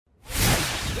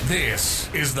This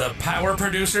is the Power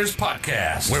Producers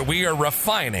Podcast, where we are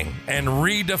refining and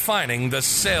redefining the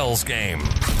sales game.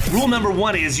 Rule number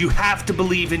one is you have to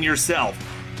believe in yourself.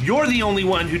 You're the only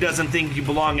one who doesn't think you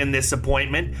belong in this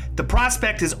appointment. The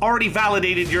prospect has already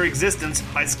validated your existence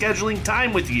by scheduling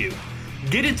time with you.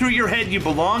 Get it through your head you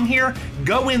belong here,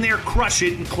 go in there, crush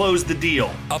it, and close the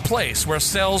deal. A place where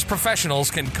sales professionals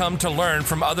can come to learn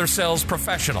from other sales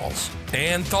professionals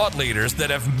and thought leaders that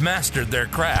have mastered their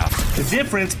craft. The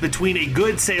difference between a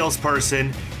good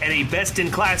salesperson and a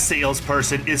best-in-class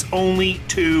salesperson is only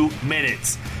 2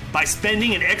 minutes. By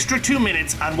spending an extra 2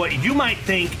 minutes on what you might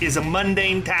think is a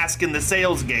mundane task in the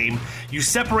sales game, you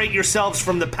separate yourselves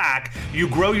from the pack, you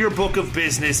grow your book of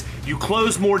business, you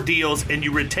close more deals, and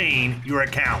you retain your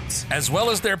accounts. As well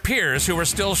as their peers who are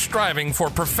still striving for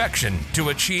perfection to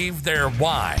achieve their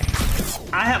why.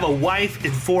 I have a wife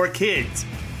and 4 kids.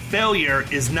 Failure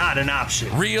is not an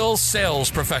option. Real sales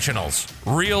professionals,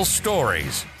 real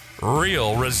stories,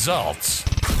 real results.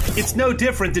 It's no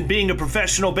different than being a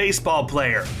professional baseball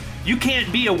player. You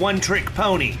can't be a one-trick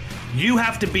pony. You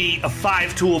have to be a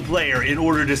 5-tool player in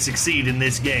order to succeed in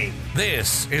this game.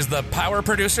 This is the Power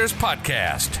Producers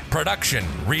Podcast, production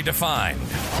redefined.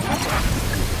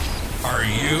 Are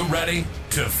you ready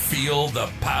to feel the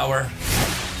power?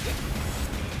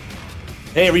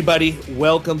 Hey everybody,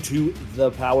 welcome to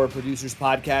the Power Producers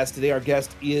Podcast. Today our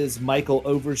guest is Michael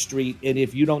Overstreet, and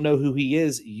if you don't know who he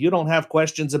is, you don't have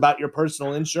questions about your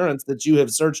personal insurance that you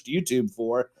have searched YouTube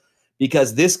for,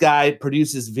 because this guy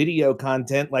produces video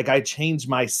content like I change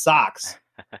my socks.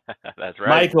 That's right.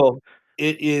 Michael,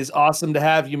 it is awesome to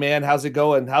have you, man. How's it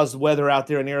going? How's the weather out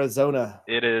there in Arizona?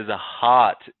 It is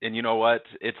hot, and you know what?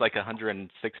 It's like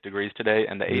 106 degrees today,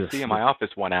 and the AC in my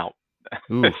office went out.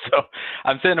 So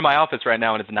I'm sitting in my office right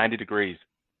now and it's 90 degrees.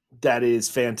 That is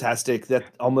fantastic. That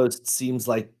almost seems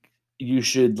like you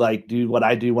should do what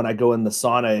I do when I go in the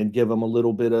sauna and give them a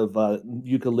little bit of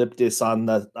eucalyptus on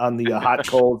the hot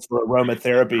coals for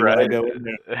aromatherapy. Right. When I go in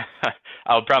there.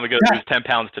 I'll probably go lose 10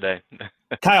 pounds today.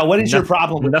 Kyle, what is your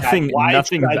problem with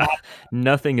that?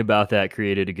 Nothing about that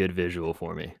created a good visual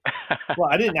for me. Well,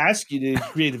 I didn't ask you to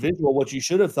create a visual. What you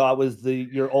should have thought was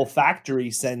your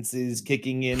olfactory senses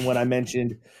kicking in when I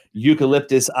mentioned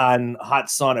eucalyptus on hot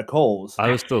sauna coals. I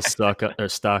was still stuck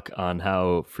on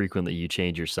how frequently you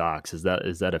change your socks. Is that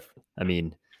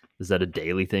a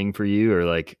daily thing for you, or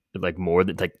like more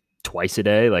than twice a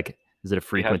day? Like, is it a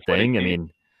frequent thing? I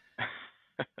mean,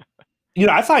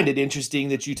 I find it interesting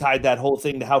that you tied that whole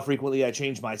thing to how frequently I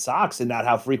change my socks and not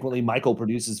how frequently Michael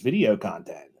produces video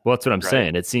content. Well, that's what I'm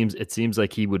saying. It seems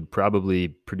like he would probably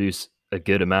produce a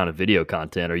good amount of video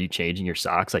content. Are you changing your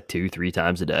socks 2-3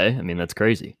 times a day? I mean, that's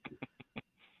crazy.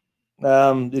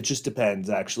 It just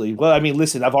depends, actually. Well, I mean,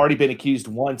 listen, I've already been accused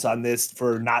once on this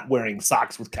for not wearing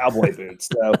socks with cowboy boots.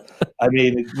 So, I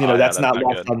mean, that's not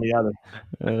lost on me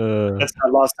either. That's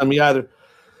not lost on me either.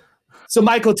 So,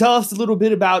 Michael, tell us a little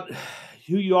bit about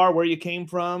who you are, where you came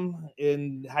from,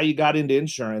 and how you got into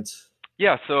insurance.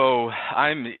 Yeah, so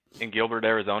I'm in Gilbert,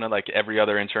 Arizona, like every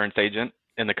other insurance agent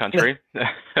in the country.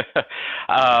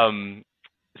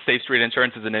 Safe Street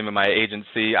Insurance is the name of my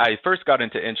agency. I first got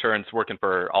into insurance working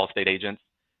for Allstate agents.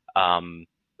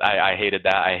 I hated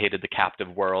that. I hated the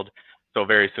captive world. So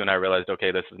very soon I realized,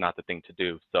 okay, this is not the thing to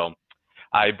do. So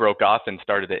I broke off and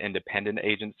started an independent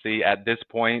agency. At this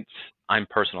point, I'm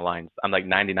personal lines. I'm like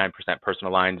 99%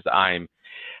 personal lines. I'm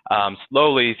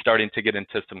slowly starting to get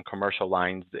into some commercial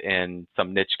lines in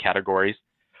some niche categories.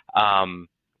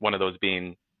 One of those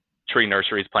being tree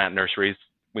nurseries, plant nurseries.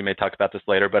 We may talk about this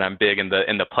later, but I'm big in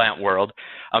the plant world.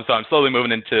 So I'm slowly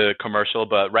moving into commercial,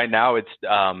 but right now it's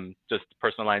just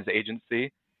personal lines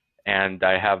agency. And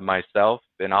I have myself,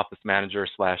 an office manager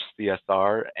 /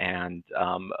 CSR, and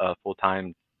a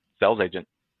full-time sales agent.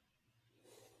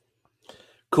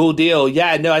 Cool deal.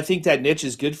 Yeah, no, I think that niche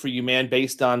is good for you, man,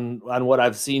 based on what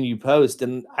I've seen you post.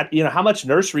 And, how much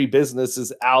nursery business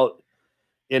is out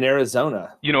in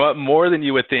Arizona? You know what? More than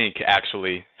you would think,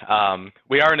 actually.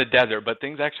 We are in a desert, but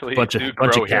things actually bunch do of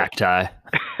grow cacti.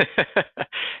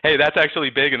 Hey, that's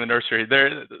actually big in the nursery.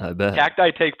 I bet.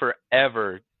 Cacti take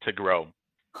forever to grow.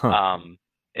 Huh.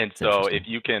 And so if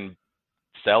you can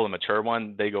sell a mature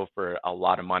one, they go for a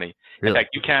lot of money. Really? In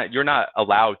fact, you're not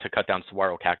allowed to cut down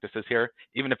saguaro cactuses here.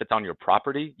 Even if it's on your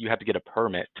property, you have to get a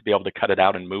permit to be able to cut it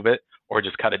out and move it, or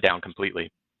just cut it down completely.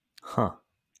 Huh.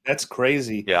 That's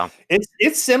crazy. Yeah.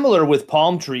 It's similar with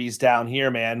palm trees down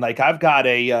here, man. Like I've got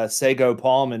a sago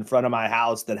palm in front of my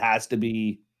house that has to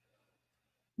be,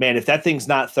 man, if that thing's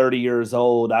not 30 years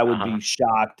old, I would be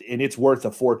shocked, and it's worth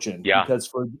a fortune. Yeah. Because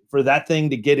for that thing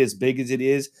to get as big as it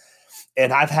is,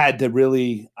 And I've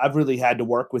really had to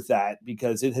work with that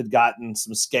because it had gotten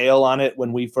some scale on it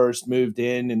when we first moved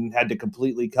in and had to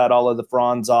completely cut all of the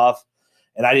fronds off.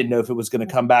 And I didn't know if it was going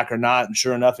to come back or not. And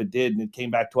sure enough, it did. And it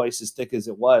came back twice as thick as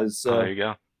it was. So there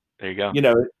you go.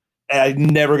 I'm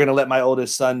never going to let my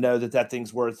oldest son know that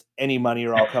thing's worth any money,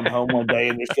 or I'll come home one day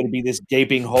and there's going to be this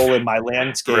gaping hole in my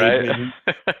landscape. Right. And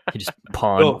you just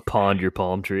pawned your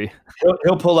palm tree.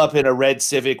 He'll pull up in a red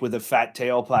Civic with a fat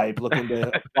tailpipe looking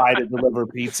to apply to deliver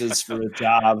pizzas for a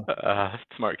job.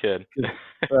 Smart kid.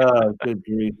 Good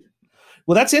grief.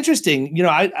 Well, that's interesting.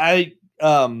 I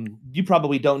you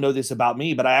probably don't know this about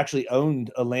me, but I actually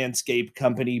owned a landscape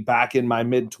company back in my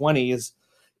mid-20s,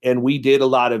 and we did a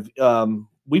lot of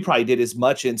we probably did as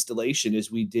much installation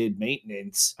as we did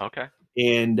maintenance. Okay.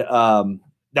 And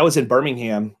that was in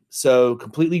Birmingham. So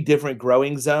completely different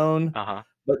growing zone,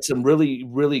 but some really,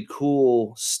 really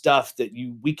cool stuff that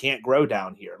we can't grow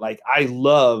down here. Like I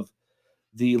love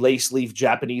the lace leaf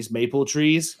Japanese maple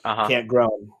trees. Can't grow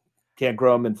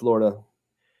them in Florida.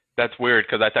 That's weird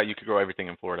because I thought you could grow everything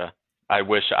in Florida. I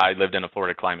wish I lived in a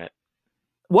Florida climate.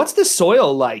 What's the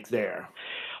soil like there?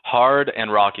 Hard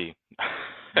and rocky.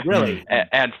 Really?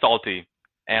 and salty,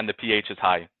 and the pH is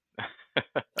high.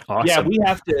 Awesome. Yeah, we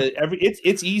have to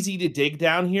it's easy to dig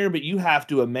down here, but you have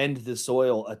to amend the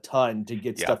soil a ton to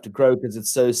get stuff to grow because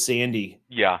it's so sandy.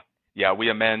 Yeah, we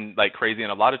amend like crazy,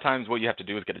 and a lot of times what you have to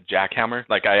do is get a jackhammer.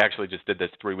 Like I actually just did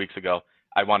this 3 weeks ago.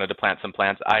 I wanted to plant some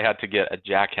plants. I had to get a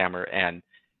jackhammer and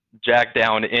jack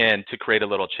down in to create a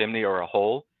little chimney or a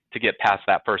hole to get past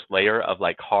that first layer of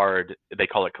like hard, they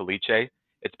call it caliche.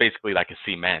 It's basically like a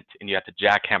cement, and you have to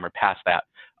jackhammer past that.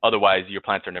 Otherwise, your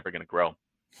plants are never going to grow.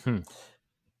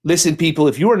 Listen, people,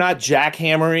 if you are not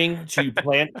jackhammering to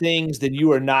plant things, then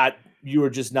you are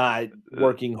just not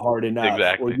working hard enough.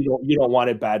 Exactly. Or you don't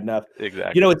want it bad enough.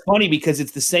 Exactly. It's funny because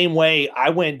it's the same way. I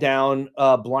went down,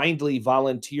 blindly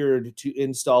volunteered to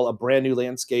install a brand new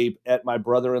landscape at my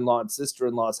brother-in-law and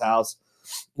sister-in-law's house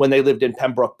when they lived in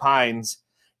Pembroke Pines.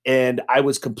 And I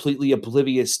was completely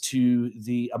oblivious to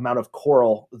the amount of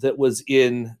coral that was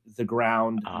in the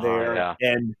ground there,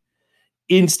 and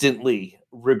instantly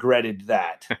regretted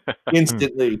that.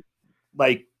 Instantly,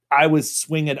 like I was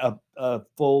swinging a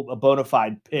bona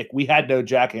fide pick. We had no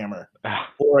jackhammer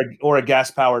or a gas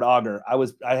powered auger.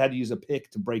 I had to use a pick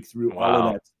to break through all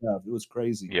of that stuff. It was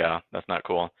crazy. Yeah, that's not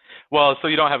cool. Well, so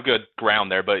you don't have good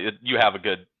ground there, but you have a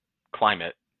good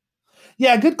climate.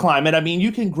 Yeah, good climate. I mean,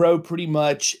 you can grow pretty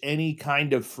much any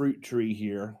kind of fruit tree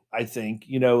here, I think,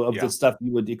 the stuff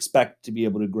you would expect to be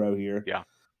able to grow here. Yeah.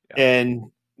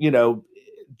 And,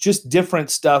 just different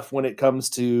stuff when it comes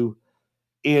to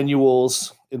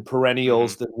annuals and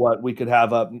perennials than what we could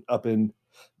have up in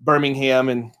Birmingham.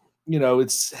 And,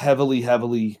 it's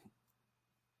heavily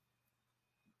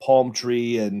palm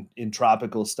tree and in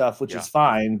tropical stuff, which is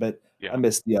fine, but I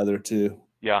miss the other two.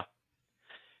 Yeah.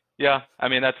 Yeah, I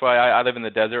mean that's why I live in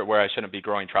the desert where I shouldn't be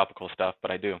growing tropical stuff,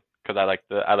 but I do because I like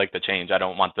the change. I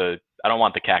don't want the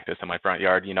cactus in my front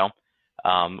yard,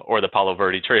 or the Palo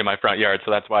Verde tree in my front yard. So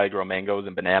that's why I grow mangoes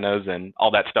and bananas and all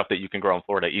that stuff that you can grow in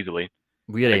Florida easily.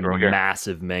 We had a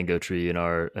massive mango tree in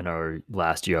our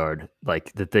last yard.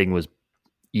 Like the thing was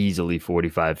easily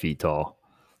 45 feet tall.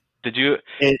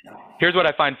 Here's what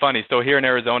I find funny. So here in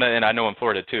Arizona, and I know in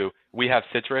Florida too, we have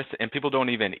citrus, and people don't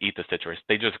even eat the citrus.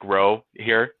 They just grow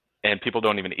here. And people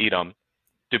don't even eat them.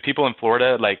 Do people in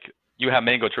Florida, like you have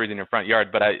mango trees in your front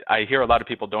yard, but I hear a lot of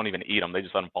people don't even eat them. They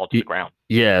just let them fall to the ground.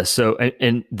 Yeah. So,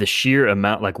 and the sheer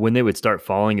amount, like when they would start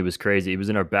falling, it was crazy. It was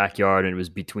in our backyard and it was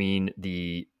between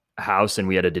the house and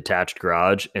we had a detached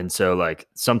garage. And so like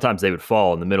sometimes they would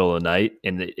fall in the middle of the night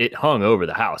and it hung over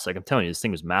the house. Like I'm telling you, this thing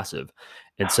was massive.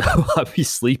 And so I'd be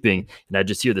sleeping and I'd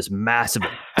just hear this massive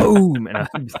boom and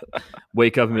I'd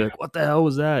wake up and be like, what the hell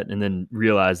was that? And then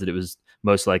realize that it was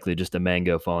most likely just a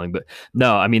mango falling. But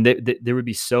no, I mean, there would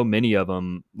be so many of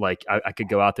them. Like I could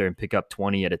go out there and pick up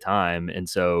 20 at a time. And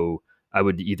so I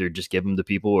would either just give them to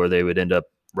people or they would end up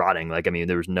rotting. Like, I mean,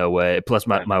 there was no way. Plus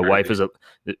my wife is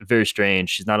very strange.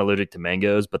 She's not allergic to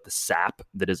mangoes, but the sap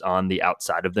that is on the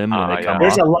outside of them when they come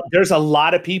off. There's a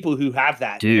lot of people who have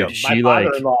that. Dude, she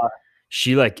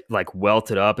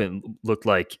welted up and looked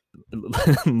like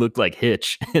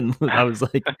Hitch. And I was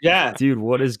like, yeah, dude,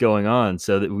 what is going on?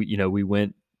 So that we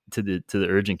went to the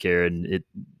urgent care and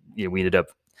we ended up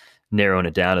narrowing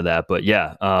it down to that. But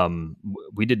yeah,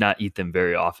 we did not eat them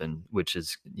very often, which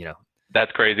is,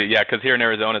 That's crazy. Yeah, because here in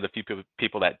Arizona, the few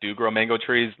people that do grow mango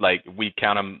trees, like we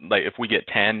count them, like if we get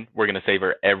 10, we're going to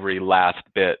savor every last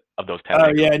bit of those 10.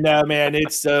 Oh, yeah, no, man,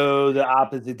 it's so the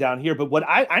opposite down here. But what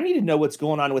I need to know what's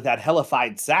going on with that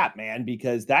hellified sap, man,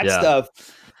 because that stuff,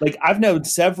 Like I've known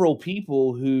several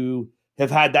people who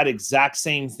have had that exact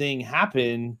same thing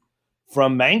happen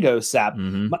from mango sap.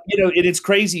 Mm-hmm. You know, and it's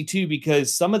crazy too,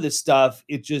 because some of this stuff,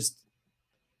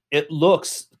 it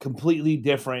looks completely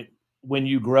different when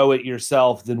you grow it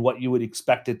yourself than what you would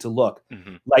expect it to look.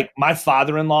 Mm-hmm. Like my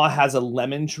father-in-law has a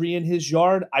lemon tree in his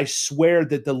yard. I swear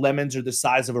that the lemons are the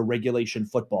size of a regulation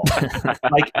football.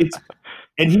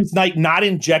 And he's like not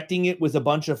injecting it with a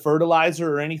bunch of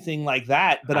fertilizer or anything like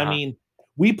that. But I mean,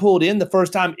 we pulled in the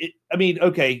first time.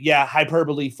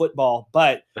 Hyperbole football,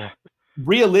 but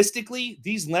realistically,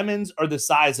 these lemons are the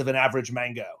size of an average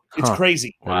mango. It's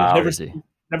crazy. Wow.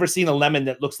 Never seen a lemon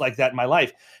that looks like that in my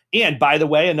life. And by the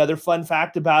way, another fun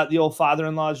fact about the old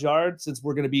father-in-law's yard, since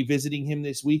we're going to be visiting him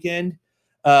this weekend,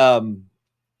 got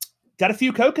a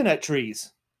few coconut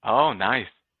trees. Oh, nice.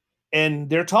 And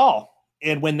they're tall.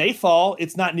 And when they fall,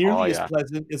 it's not nearly as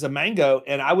pleasant as a mango.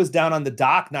 And I was down on the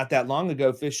dock not that long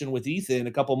ago fishing with Ethan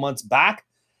a couple months back.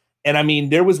 And I mean,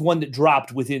 there was one that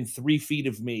dropped within 3 feet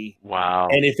of me. Wow.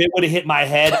 And if it would have hit my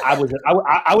head, I would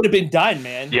have been done,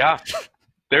 man. Yeah.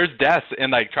 There's deaths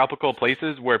in like tropical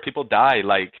places where people die,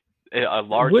 like a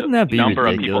large number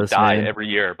of people die every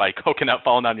year by coconut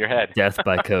falling on your head. Death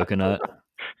by coconut.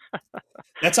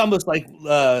 That's almost like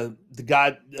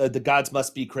the gods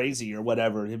must be crazy or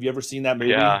whatever. Have you ever seen that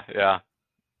movie? Yeah.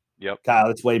 Yep. Kyle,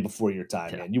 it's way before your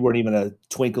time, man. You weren't even a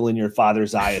twinkle in your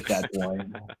father's eye at that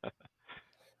point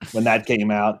when that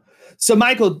came out. So,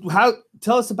 Michael,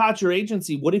 tell us about your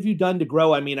agency. What have you done to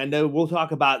grow? I mean, I know we'll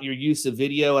talk about your use of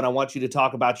video, and I want you to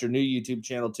talk about your new YouTube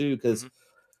channel too, because,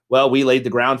 well, we laid the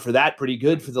ground for that pretty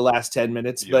good for the last 10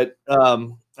 minutes. Yep. But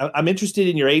I'm interested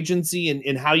in your agency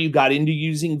and how you got into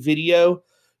using video.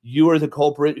 You are the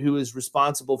culprit who is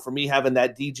responsible for me having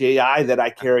that DJI that I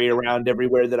carry around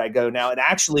everywhere that I go now. And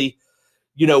actually,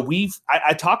 you know,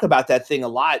 I talk about that thing a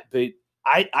lot, but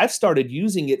I've started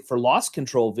using it for loss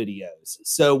control videos.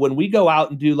 So when we go out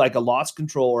and do like a loss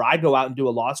control, or I go out and do a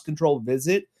loss control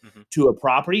visit to a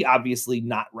property, obviously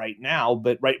not right now,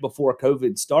 but right before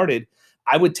COVID started,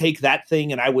 I would take that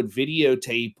thing and I would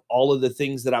videotape all of the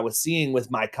things that I was seeing with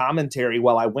my commentary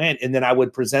while I went. And then I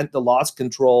would present the loss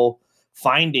control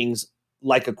findings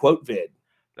like a quote vid.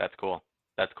 That's cool.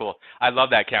 I love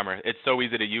that camera. It's so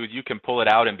easy to use. You can pull it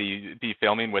out and be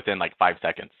filming within like 5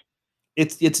 seconds.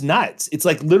 It's nuts. It's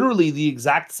like literally the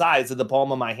exact size of the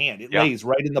palm of my hand. It lays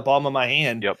right in the palm of my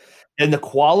hand. Yep. And the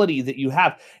quality that you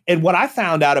have. And what I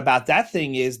found out about that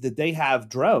thing is that they have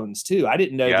drones too. I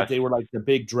didn't know that they were like the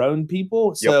big drone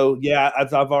people. So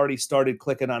I've already started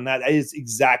clicking on that. That is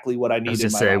exactly what I need. I was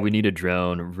just say we need a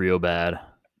drone real bad.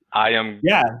 I am.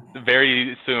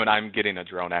 Very soon I'm getting a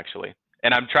drone actually.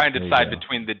 And I'm trying to decide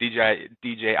between the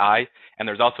DJI and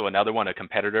there's also another one, a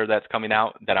competitor that's coming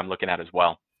out that I'm looking at as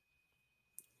well.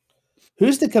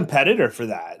 Who's the competitor for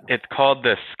that? It's called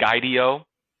the Skydio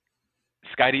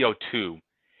 2.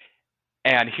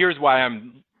 And here's why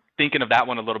I'm thinking of that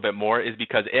one a little bit more is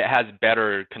because it has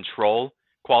better control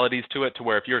qualities to it, to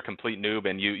where if you're a complete noob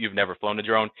and you've never flown a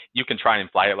drone, you can try and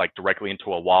fly it like directly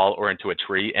into a wall or into a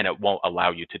tree and it won't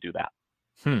allow you to do that.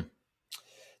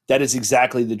 That is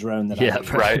exactly the drone that I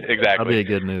need. Right, exactly. That'll be a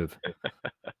good move.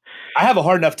 I have a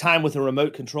hard enough time with a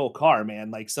remote control car,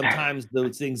 man. Like sometimes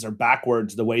those things are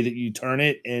backwards the way that you turn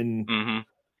it. And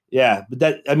but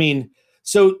that, I mean,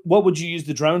 so what would you use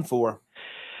the drone for?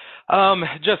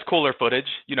 Just cooler footage,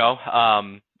 you know,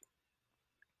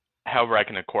 however I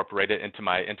can incorporate it into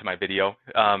my video,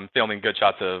 filming good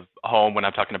shots of home when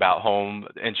I'm talking about home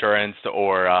insurance,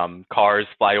 or cars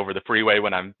fly over the freeway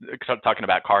when I'm talking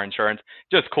about car insurance,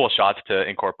 just cool shots to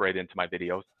incorporate into my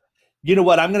videos. You know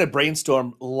what? I'm going to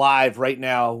brainstorm live right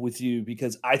now with you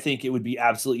because I think it would be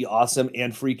absolutely awesome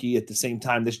and freaky at the same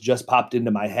time. This just popped into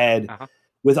my head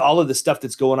with all of the stuff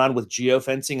that's going on with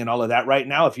geofencing and all of that right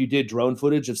now. If you did drone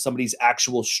footage of somebody's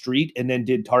actual street and then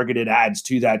did targeted ads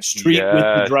to that street with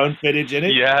the drone footage in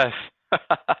it. Yes.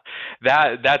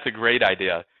 That's a great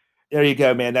idea. There you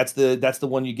go, man. That's the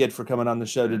one you get for coming on the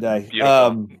show today.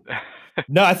 Beautiful.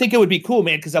 No, I think it would be cool,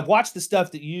 man, because I've watched the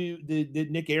stuff that that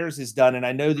Nick Ayers has done, and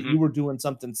I know that you were doing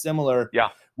something similar. Yeah.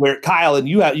 Where Kyle, and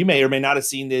you may or may not have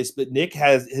seen this, but Nick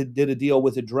did a deal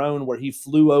with a drone where he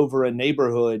flew over a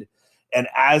neighborhood, and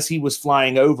as he was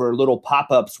flying over, little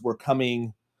pop-ups were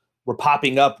popping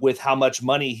up with how much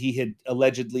money he had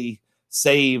allegedly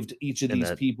saved each of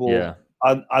these people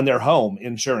on their home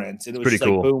insurance. And it was pretty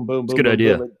cool. Like boom, boom, boom. It's a good boom,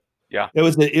 idea. Boom. Yeah.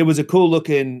 It was a cool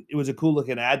looking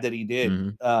ad that he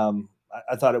did.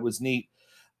 I thought it was neat.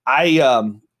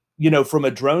 From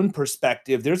a drone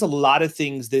perspective, there's a lot of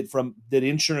things that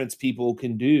insurance people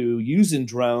can do using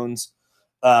drones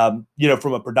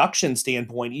from a production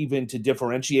standpoint, even to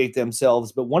differentiate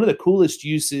themselves. But one of the coolest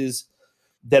uses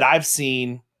that I've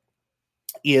seen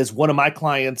is one of my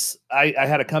clients. I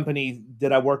had a company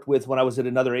that I worked with when I was at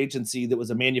another agency that was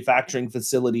a manufacturing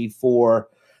facility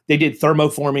they did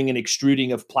thermoforming and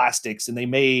extruding of plastics, and they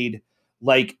made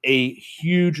like a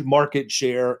huge market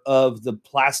share of the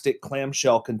plastic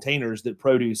clamshell containers that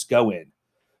produce go in.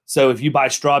 So if you buy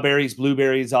strawberries,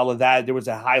 blueberries, all of that, there was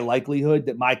a high likelihood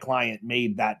that my client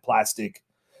made that plastic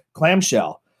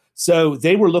clamshell. So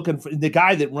they were looking for the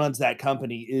guy that runs that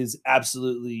company is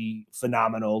absolutely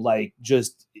phenomenal, like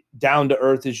just down to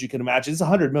earth as you can imagine. It's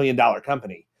 $100 million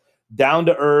company, down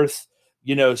to earth,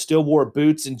 still wore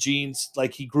boots and jeans.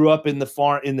 Like he grew up in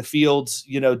the fields,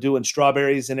 doing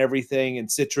strawberries and everything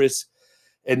and citrus.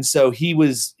 And so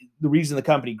the reason the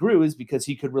company grew is because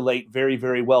he could relate very,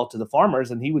 very well to the farmers,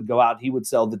 and he would go out, he would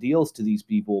sell the deals to these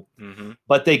people. Mm-hmm.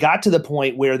 But they got to the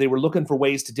point where they were looking for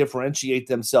ways to differentiate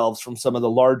themselves from some of the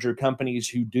larger companies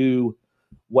who do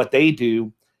what they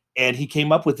do. And he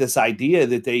came up with this idea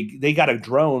that they got a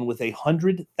drone with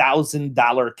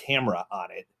 $100,000 camera on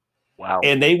it. Wow.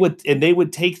 And they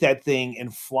would take that thing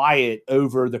and fly it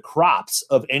over the crops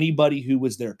of anybody who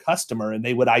was their customer. And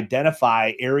they would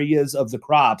identify areas of the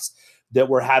crops that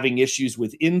were having issues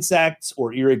with insects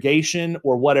or irrigation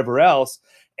or whatever else.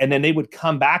 And then they would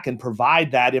come back and provide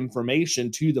that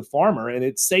information to the farmer. And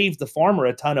it saved the farmer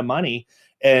a ton of money.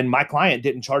 And my client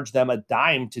didn't charge them a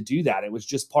dime to do that. It was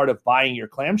just part of buying your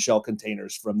clamshell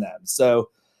containers from them. So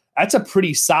that's a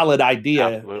pretty solid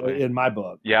idea. Absolutely. In my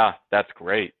book. Yeah, that's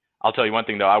great. I'll tell you one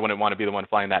thing, though. I wouldn't want to be the one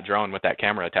flying that drone with that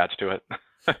camera attached to it.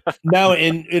 No,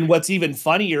 and what's even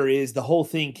funnier is the whole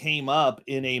thing came up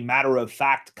in a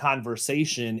matter-of-fact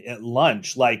conversation at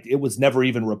lunch. Like, it was never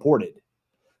even reported.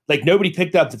 Like, nobody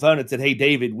picked up the phone and said, "Hey,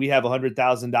 David, we have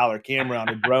 $100,000 camera on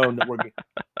a drone that we're."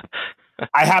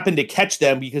 I happened to catch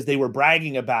them because they were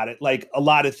bragging about it. Like a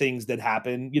lot of things that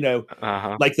happen,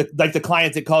 like the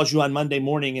client that calls you on Monday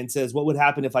morning and says, "What would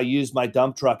happen if I used my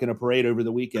dump truck in a parade over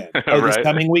the weekend?" Oh, right.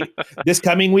 This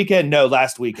coming weekend? No,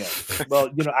 last weekend. Well,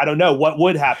 I don't know what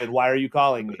would happen. Why are you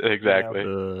calling me?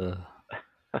 Exactly.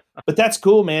 But that's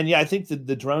cool, man. Yeah, I think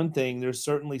the drone thing, there's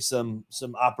certainly some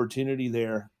opportunity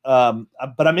there. But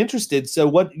I'm interested. So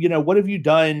what have you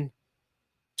done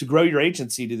to grow your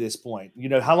agency to this point?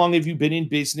 How long have you been in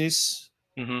business?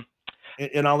 Mm-hmm.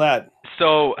 and all that?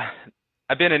 So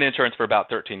I've been in insurance for about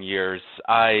 13 years.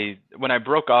 When I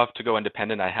broke off to go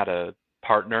independent, I had a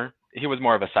partner. He was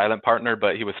more of a silent partner,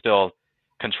 but he was still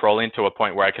controlling to a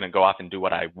point where I couldn't go off and do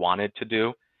what I wanted to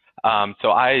do.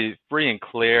 So I free and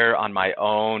clear on my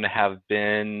own have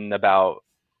been about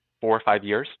 4 or 5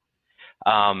 years.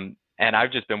 And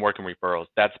I've just been working referrals.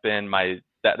 That's been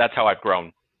that's how I've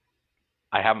grown.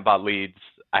 I haven't bought leads.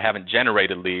 I haven't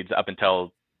generated leads up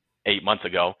until 8 months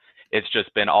ago. It's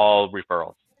just been all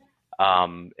referrals.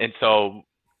 And so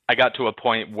I got to a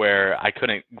point where I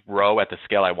couldn't grow at the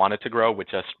scale I wanted to grow with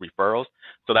just referrals.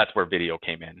 So that's where video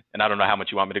came in. And I don't know how much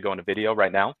you want me to go into video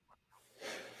right now.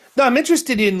 No, I'm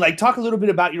interested in talk a little bit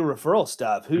about your referral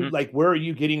stuff. Where are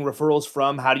you getting referrals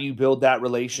from? How do you build that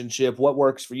relationship? What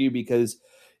works for you? Because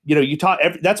you talk.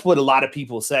 That's what a lot of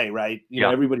people say, right?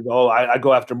 Everybody go, I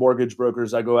go after mortgage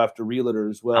brokers. I go after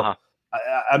realtors. Well,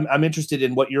 I'm interested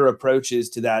in what your approach is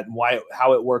to that and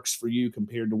how it works for you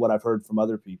compared to what I've heard from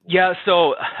other people. Yeah,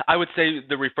 so I would say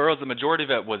the referrals, the majority of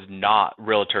it was not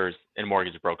realtors and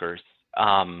mortgage brokers.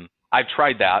 I've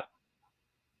tried that.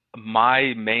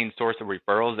 My main source of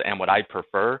referrals and what I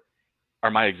prefer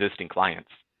are my existing clients.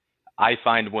 I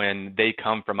find when they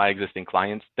come from my existing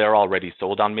clients, they're already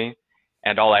sold on me.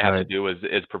 And all I have to do is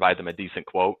provide them a decent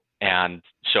quote and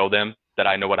show them that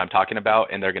I know what I'm talking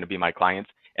about and they're going to be my clients.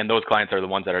 And those clients are the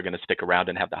ones that are going to stick around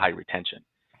and have the high retention.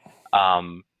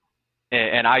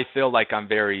 And I feel like I'm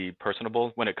very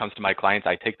personable when it comes to my clients.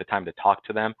 I take the time to talk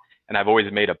to them. And I've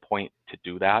always made a point to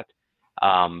do that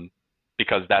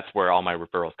because that's where all my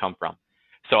referrals come from.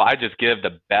 So I just give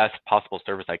the best possible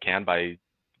service I can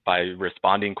by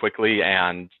responding quickly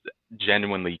and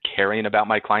genuinely caring about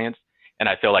my clients. And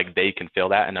I feel like they can feel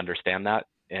that and understand that,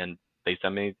 and they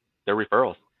send me their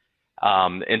referrals.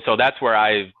 And so that's where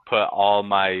I've put all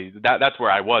my, that's where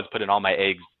I was putting all my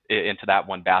eggs into that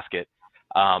one basket.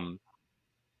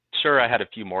 Sure, I had a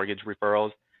few mortgage referrals.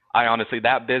 I honestly,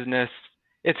 that business,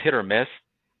 it's hit or miss.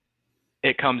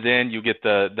 It comes in, you get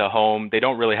the home. They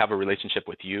don't really have a relationship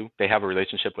with you. They have a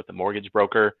relationship with the mortgage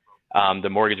broker. The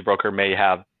mortgage broker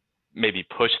maybe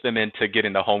push them into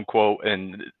getting the home quote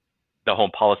and the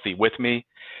home policy with me.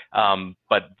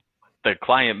 But the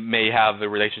client may have a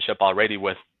relationship already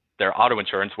with their auto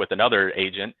insurance with another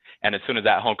agent. And as soon as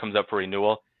that home comes up for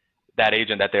renewal, that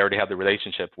agent that they already have the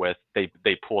relationship with, they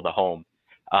pull the home.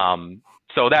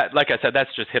 So that, like I said,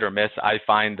 that's just hit or miss. I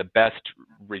find the best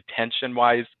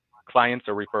retention-wise clients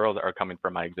or referrals are coming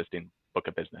from my existing book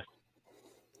of business.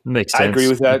 Makes sense. I agree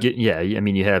with that. Yeah. I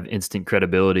mean, you have instant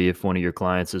credibility if one of your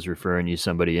clients is referring you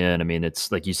somebody in. I mean,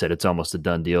 it's like you said, it's almost a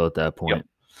done deal at that point. Yep,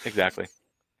 exactly.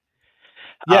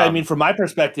 Yeah. I mean, from my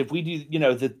perspective, we do,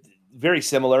 the very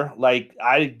similar. Like,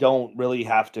 I don't really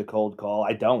have to cold call.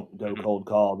 I don't go cold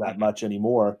call that much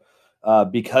anymore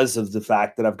because of the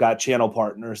fact that I've got channel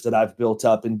partners that I've built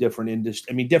up in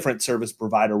different service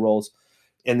provider roles.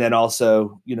 And then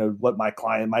also, what my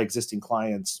existing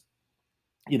clients,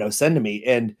 send to me.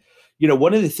 And,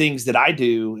 one of the things that I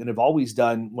do and have always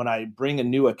done when I bring a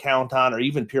new account on, or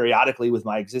even periodically with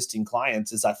my existing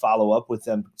clients, is I follow up with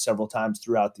them several times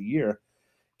throughout the year,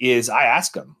 is I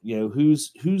ask them, who's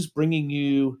providing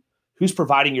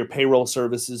your payroll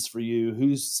services for you,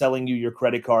 who's selling you your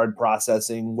credit card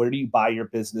processing, where do you buy your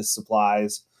business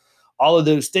supplies, all of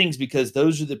those things, because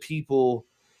those are the people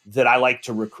that I like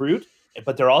to recruit.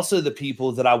 But they're also the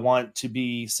people that I want to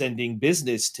be sending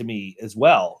business to me as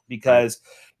well. Because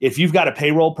if you've got a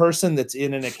payroll person that's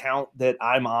in an account that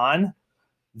I'm on,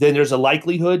 then there's a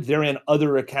likelihood they're in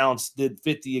other accounts that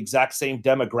fit the exact same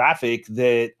demographic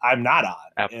that I'm not on.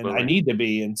 Absolutely. And I need to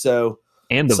be. And so,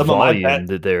 and the volume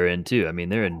that they're in too. I mean,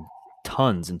 they're in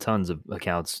tons and tons of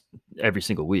accounts every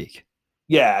single week.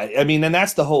 Yeah. I mean, and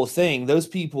that's the whole thing. Those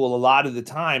people, a lot of the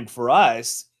time for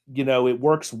us, it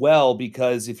works well,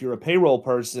 because if you're a payroll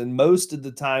person, most of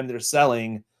the time they're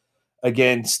selling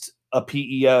against a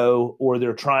PEO, or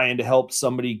they're trying to help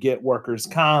somebody get workers'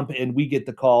 comp, and we get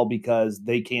the call because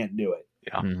they can't do it.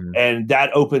 Yeah. Mm-hmm. And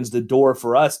that opens the door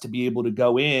for us to be able to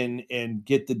go in and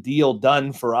get the deal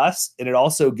done for us. And it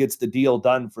also gets the deal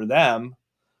done for them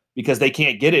because they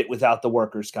can't get it without the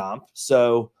workers' comp.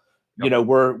 So,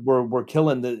 we're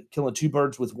killing two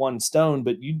birds with one stone.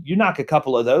 But you knock a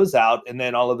couple of those out, and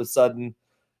then all of a sudden,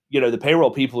 the payroll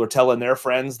people are telling their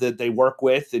friends that they work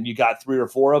with, and you got 3 or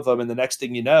 4 of them, and the next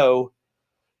thing you know,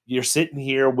 you're sitting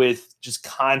here with just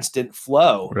constant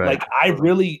flow. Right. Like, I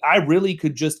really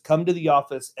could just come to the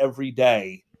office every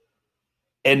day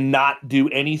and not do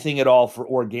anything at all for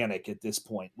organic at this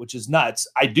point, which is nuts.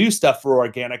 I do stuff for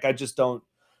organic. I just don't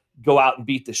go out and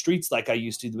beat the streets like I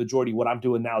used to. The majority of what I'm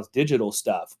doing now is digital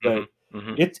stuff, but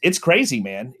it's crazy,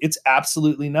 man. It's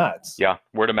absolutely nuts. Yeah.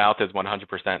 Word of mouth is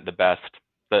 100% the best,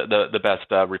 the best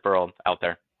referral out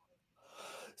there.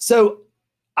 So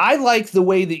I like the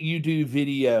way that you do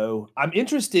video. I'm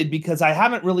interested because I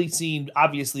haven't really seen,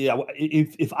 obviously,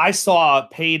 if I saw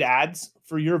paid ads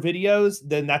for your videos,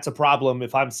 then that's a problem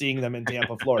if I'm seeing them in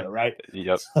Tampa, Florida, right?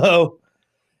 Yep. So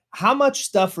how much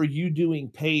stuff are you doing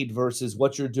paid versus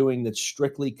what you're doing that's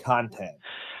strictly content?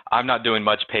 I'm not doing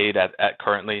much paid at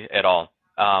currently at all.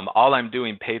 All I'm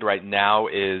doing paid right now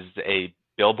is a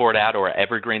billboard ad or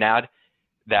evergreen ad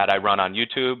that I run on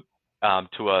YouTube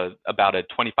to about a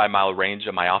 25-mile range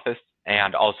of my office,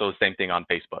 and also same thing on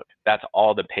Facebook. That's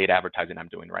all the paid advertising I'm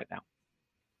doing right now.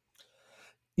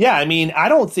 Yeah, I mean, I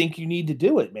don't think you need to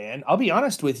do it, man. I'll be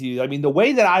honest with you. I mean, the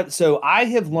way that I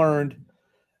have learned,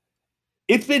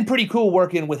 it's been pretty cool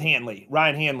working with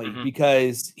Ryan Hanley,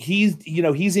 because he's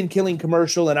in Killing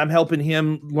Commercial, and I'm helping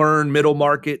him learn middle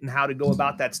market and how to go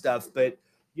about that stuff. But,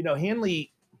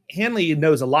 Hanley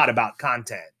knows a lot about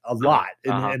content,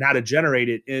 and how to generate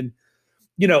it. And,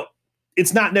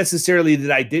 it's not necessarily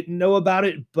that I didn't know about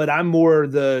it, but I'm more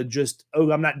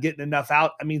I'm not getting enough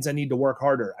out. That means I need to work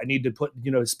harder. I need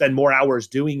to spend more hours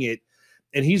doing it.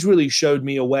 And he's really showed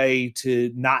me a way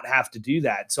to not have to do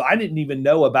that. So I didn't even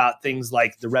know about things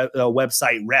like the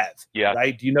website Rev. Yeah.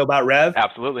 Right. Do you know about Rev?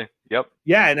 Absolutely. Yep.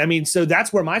 Yeah. And I mean, so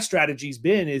that's where my strategy's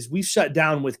been, is we've shut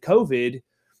down with COVID.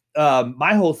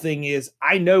 My whole thing is,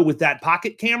 I know with that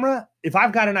pocket camera, if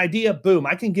I've got an idea, boom,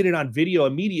 I can get it on video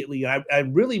immediately. And I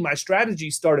really, my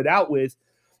strategy started out with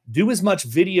do as much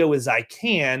video as I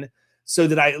can, so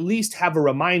that I at least have a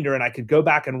reminder and I could go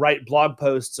back and write blog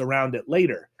posts around it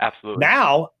later. Absolutely.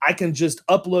 Now I can just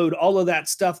upload all of that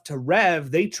stuff to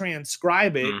Rev. They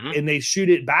transcribe it and they shoot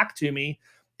it back to me.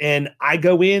 And I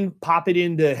go in, pop it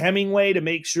into Hemingway to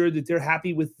make sure that they're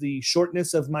happy with the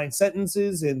shortness of my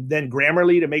sentences, and then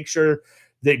Grammarly to make sure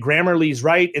that Grammarly's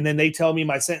right. And then they tell me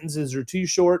my sentences are too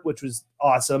short, which was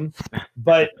awesome.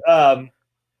 But,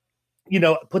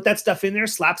 put that stuff in there,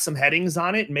 slap some headings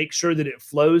on it, and make sure that it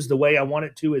flows the way I want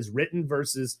it to as written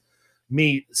versus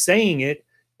me saying it.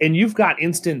 And you've got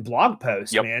instant blog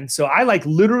posts, man. So I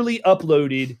literally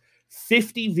uploaded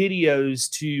 50 videos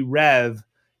to Rev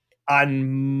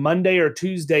on Monday or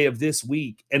Tuesday of this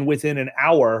week. And within an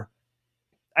hour,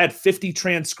 I had 50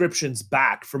 transcriptions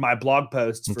back for my blog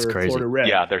posts. That's for crazy. Florida Red.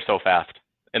 Yeah, they're so fast,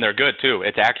 and they're good too.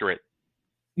 It's accurate.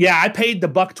 Yeah, I paid the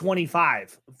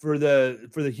 $1.25 for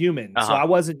the human, so I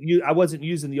wasn't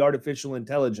using the artificial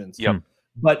intelligence. Yep.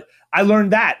 But I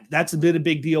learned that's been a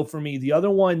big deal for me. The other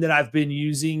one that I've been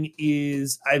using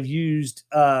is I've used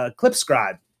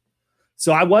ClipScribe.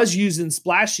 So I was using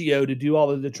Splashio to do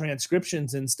all of the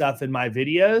transcriptions and stuff in my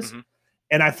videos,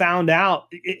 and I found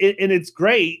out, and it's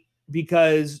great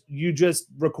because you just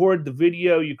record the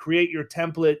video, you create your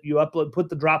template, you upload, put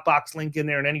the Dropbox link in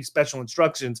there and any special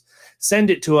instructions, send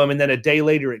it to them, and then a day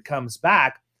later it comes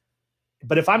back.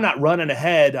 But if I'm not running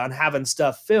ahead on having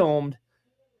stuff filmed,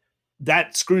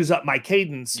 that screws up my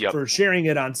cadence for sharing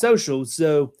it on social.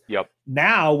 So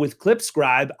now with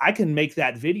ClipScribe, I can make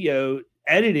that video,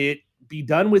 edit it, be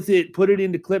done with it, put it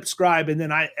into ClipScribe, and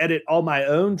then I edit all my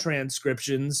own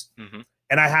transcriptions.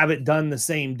 And I have it done the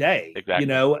same day, exactly. You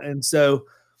know? And so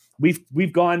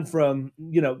we've gone from,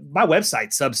 you know, my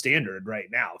website's substandard right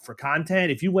now for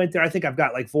content. If you went there, I think I've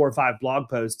got like 4 or 5 blog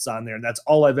posts on there, and that's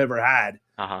all I've ever had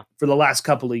for the last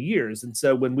couple of years. And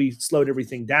so when we slowed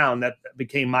everything down, that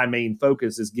became my main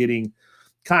focus, is getting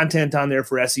content on there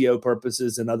for SEO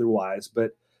purposes and otherwise.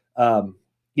 But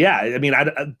yeah, I mean,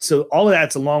 so all of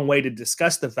that's a long way to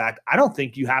discuss the fact I don't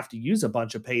think you have to use a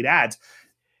bunch of paid ads.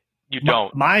 You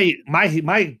don't. My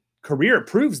career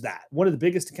proves that. One of the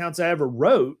biggest accounts I ever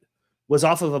wrote was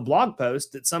off of a blog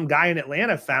post that some guy in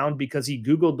Atlanta found because he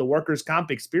Googled the workers'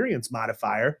 comp experience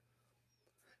modifier,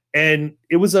 and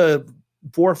it was a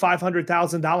 $400,000 or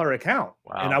 $500,000 account.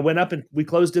 Wow. And I went up and we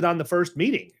closed it on the first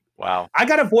meeting. Wow. I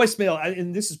got a voicemail,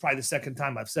 and this is probably the second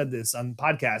time I've said this on the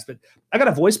podcast, but I got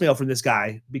a voicemail from this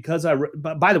guy because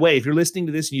by the way, if you're listening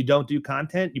to this and you don't do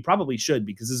content, you probably should,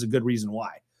 because this is a good reason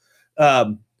why.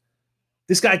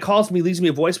 This guy calls me, leaves me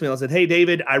a voicemail and said, "Hey,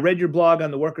 David, I read your blog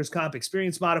on the workers' comp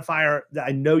experience modifier.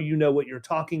 I know you know what you're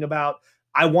talking about.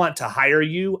 I want to hire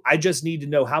you. I just need to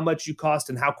know how much you cost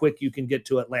and how quick you can get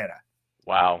to Atlanta."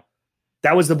 Wow.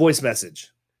 That was the voice message.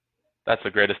 That's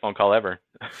the greatest phone call ever.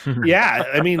 Yeah.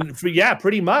 I mean,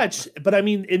 pretty much. But I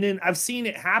mean, and then I've seen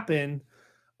it happen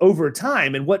over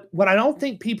time. And what I don't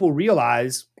think people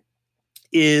realize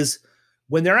is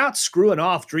when they're out screwing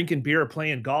off, drinking beer, or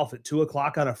playing golf at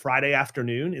 2:00 on a Friday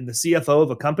afternoon, and the CFO of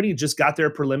a company just got their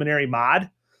preliminary mod,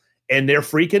 and they're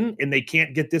freaking, and they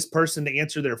can't get this person to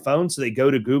answer their phone, so they go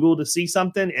to Google to see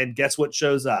something, and guess what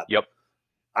shows up? Yep.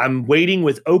 I'm waiting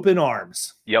with open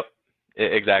arms. Yep,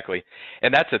 exactly.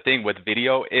 And that's the thing with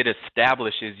video, it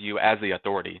establishes you as the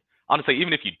authority. Honestly,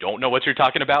 even if you don't know what you're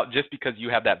talking about, just because you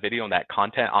have that video and that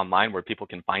content online where people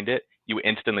can find it, you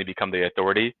instantly become the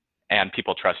authority, and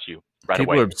people trust you right away.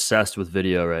 People are obsessed with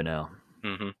video right now.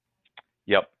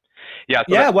 Yep. Yeah.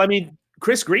 Yeah. Well, I mean,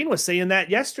 Chris Green was saying that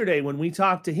yesterday when we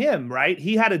talked to him, right?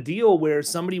 He had a deal where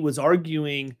somebody was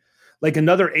arguing, like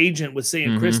another agent was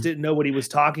saying Chris didn't know what he was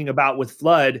talking about with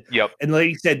flood. Yep. And the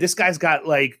lady said, "This guy's got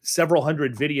like several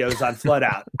hundred videos on flood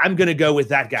out. I'm going to go with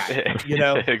that guy." You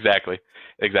know? Exactly.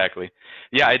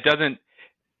 Yeah. It doesn't,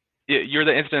 you're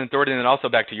the instant authority. And then also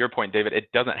back to your point, David, it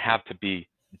doesn't have to be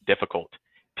difficult.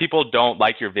 People don't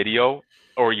like your video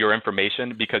or your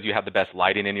information because you have the best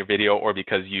lighting in your video, or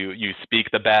because you speak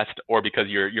the best, or because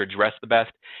you're dressed the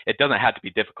best. It doesn't have to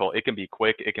be difficult. It can be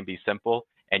quick. It can be simple,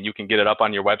 and you can get it up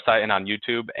on your website and on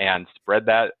YouTube and spread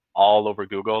that all over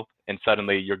Google. And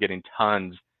suddenly you're getting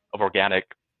tons of organic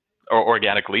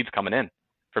leads coming in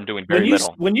from doing very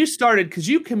little. When you started, because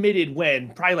you committed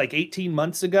probably like 18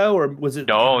 months ago, or was it?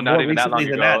 No, not even that long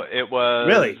ago. It was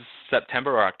really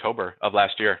September or October of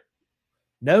last year.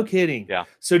 No kidding. Yeah.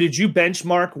 So did you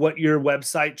benchmark what your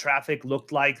website traffic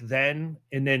looked like then,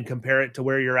 and then compare it to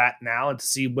where you're at now, and to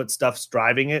see what stuff's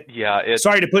driving it? Yeah.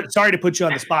 Sorry to put you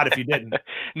on the spot if you didn't.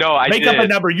 No, I make did. up a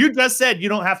number. You just said you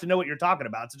don't have to know what you're talking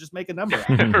about, so just make a number.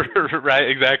 Right.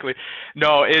 Exactly.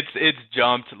 No, it's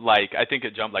jumped I think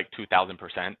it jumped like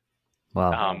 2,000%.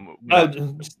 Wow.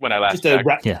 When I last checked.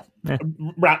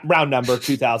 Round number,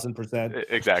 2,000%.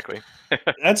 Exactly.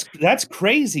 That's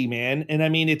crazy, man. And I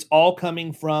mean, it's all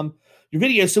coming from your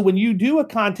video. So when you do a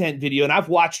content video, and I've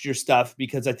watched your stuff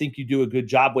because I think you do a good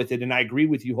job with it, and I agree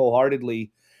with you wholeheartedly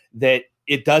that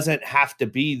it doesn't have to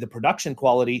be the production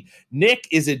quality. Nick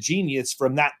is a genius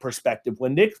from that perspective.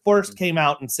 When Nick first came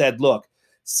out and said, "Look,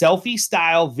 selfie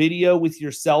style video with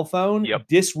your cell phone,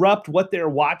 disrupt what they're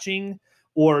watching."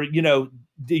 Or, you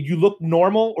look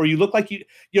normal, or you look like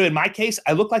in my case,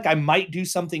 I look like I might do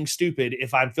something stupid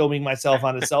if I'm filming myself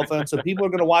on a cell phone. So people are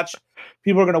going to watch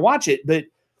it. But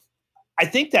I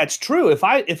think that's true. If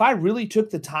I really took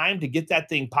the time to get that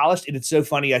thing polished, and it's so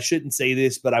funny, I shouldn't say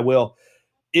this, but I will.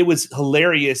 It was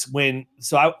hilarious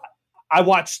I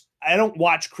don't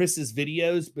watch Chris's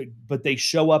videos, but they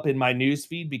show up in my news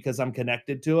feed because I'm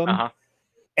connected to him. Uh-huh.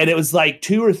 And it was like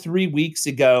 2 or 3 weeks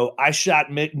ago, I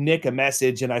shot Nick a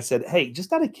message and I said, hey,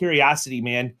 just out of curiosity,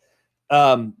 man,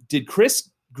 did Chris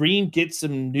Green get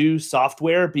some new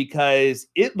software? Because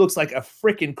it looks like a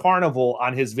freaking carnival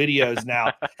on his videos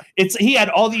now. He had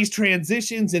all these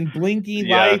transitions and blinking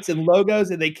lights and logos,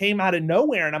 and they came out of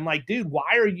nowhere. And I'm like, dude,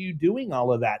 why are you doing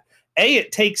all of that?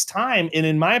 It takes time. And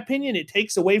in my opinion, it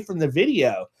takes away from the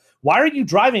video. Why are you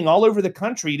driving all over the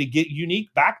country to get unique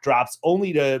backdrops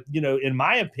only to, in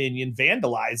my opinion,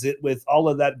 vandalize it with all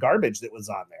of that garbage that was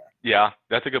on there? Yeah,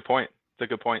 that's a good point.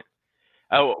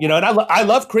 Oh, and I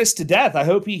love Chris to death. I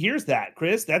hope he hears that,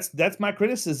 Chris. That's my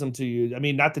criticism to you. I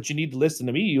mean, not that you need to listen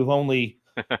to me. You've only,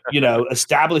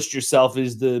 established yourself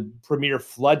as the premier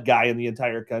flood guy in the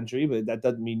entire country, but that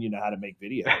doesn't mean you know how to make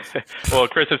videos. Well,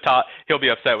 Chris he'll be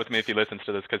upset with me if he listens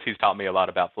to this because he's taught me a lot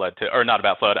about flood,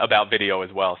 about video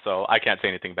as well. So I can't say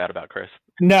anything bad about Chris.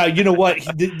 No, you know what?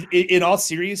 In all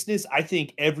seriousness, I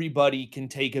think everybody can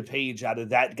take a page out of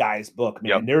that guy's book, man.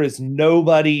 Yep. There is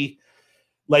nobody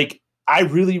I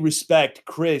really respect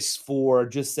Chris for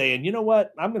just saying, you know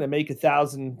what, I'm going to make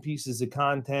 1,000 pieces of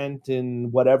content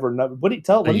and whatever. What did he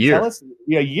tell us?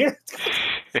 Yeah, a year.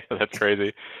 That's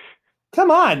crazy.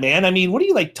 Come on, man. I mean, what are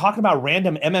you talking about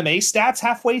random MMA stats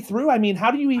halfway through? I mean,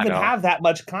 how do you even have that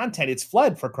much content? It's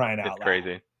flood, for crying out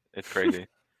loud. It's crazy.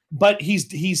 But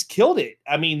he's killed it.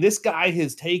 I mean, this guy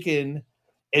has taken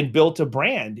and built a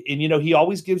brand. And, he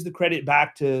always gives the credit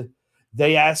back to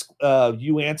They Ask,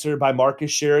 You Answer by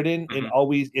Marcus Sheridan, and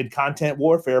Always in Content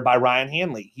Warfare by Ryan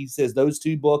Hanley. He says those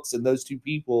two books and those two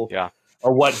people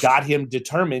are what got him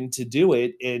determined to do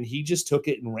it, and he just took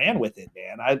it and ran with it,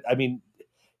 man. I mean,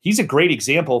 he's a great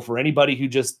example for anybody who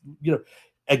just,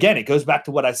 again, it goes back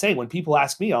to what I say when people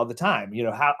ask me all the time,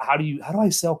 how do I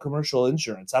sell commercial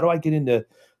insurance? How do I get into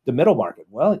the middle market?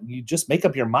 Well, you just make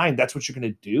up your mind that's what you're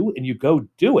going to do, and you go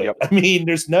do it. Yep. I mean,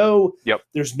 there's no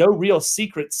real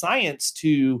secret science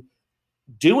to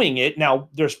doing it. Now,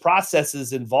 there's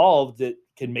processes involved that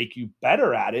can make you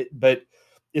better at it, but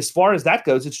as far as that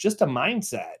goes, it's just a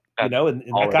mindset, and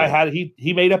that guy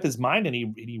he made up his mind and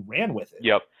he ran with it.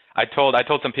 Yep. I told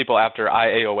some people after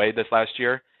IAOA this last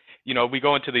year, we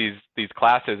go into these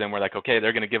classes and we're like, okay,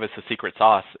 they're going to give us the secret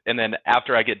sauce, and then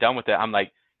after I get done with it, I'm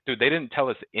like, dude, they didn't tell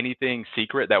us anything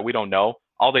secret that we don't know.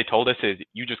 All they told us is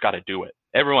you just got to do it.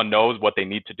 Everyone knows what they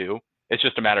need to do. It's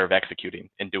just a matter of executing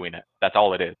and doing it. That's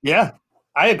all it is. Yeah,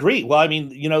 I agree. Well, I mean,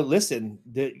 listen,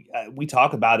 we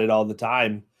talk about it all the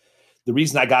time. The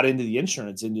reason I got into the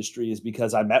insurance industry is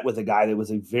because I met with a guy that was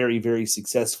a very, very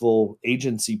successful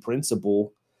agency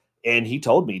principal. And he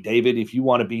told me, David, if you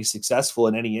want to be successful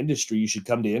in any industry, you should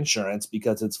come to insurance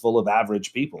because it's full of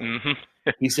average people. Mm-hmm.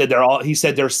 He said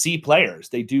they're C players.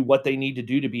 They do what they need to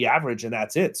do to be average, and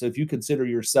that's it. So if you consider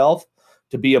yourself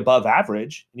to be above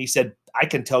average, and he said, I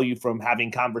can tell you from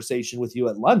having conversation with you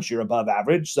at lunch, you're above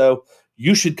average. So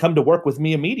you should come to work with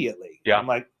me immediately. Yeah. I'm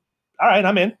like, all right,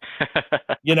 I'm in.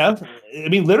 I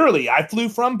mean, literally, I flew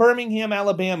from Birmingham,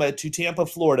 Alabama to Tampa,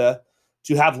 Florida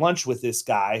to have lunch with this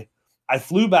guy. I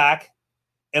flew back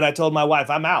and I told my wife,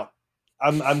 I'm out.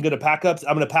 I'm going to pack up.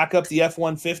 I'm going to pack up the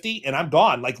F-150 and I'm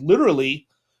gone. Like literally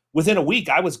within a week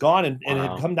I was gone and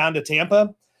had come down to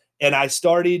Tampa, and I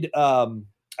started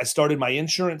my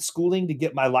insurance schooling to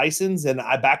get my license. And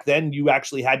back then you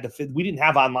actually had to we didn't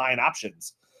have online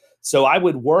options. So I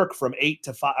would work from 8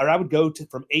 to 5, or I would go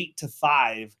from 8 to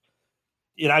 5.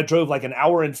 And I drove like an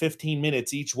hour and 15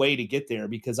 minutes each way to get there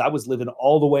because I was living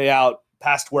all the way out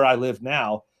past where I live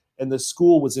now. And the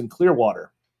school was in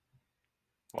Clearwater.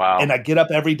 Wow. And I'd get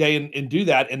up every day and do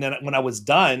that. And then when I was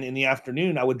done in the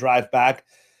afternoon, I would drive back,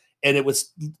 and it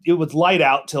was light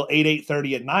out till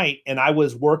 8:30 at night. And I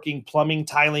was working plumbing,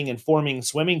 tiling, and forming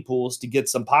swimming pools to get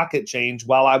some pocket change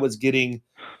while I was getting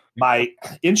my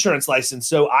insurance license.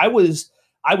 So I was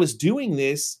doing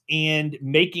this and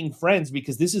making friends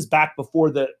because this is back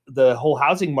before the whole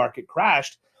housing market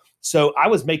crashed. So I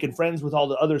was making friends with all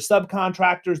the other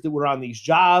subcontractors that were on these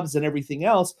jobs and everything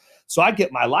else. So I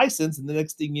get my license, and the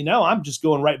next thing you know, I'm just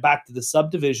going right back to the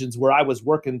subdivisions where I was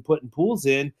working, putting pools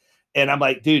in. And I'm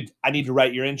like, dude, I need to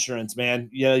write your insurance, man.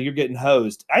 You're getting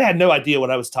hosed. I had no idea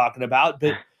what I was talking about,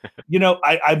 but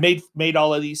I made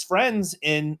all of these friends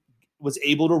and was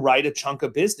able to write a chunk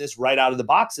of business right out of the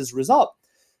box as a result.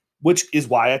 Which is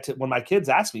why when my kids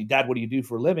ask me, Dad, what do you do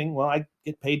for a living? Well, I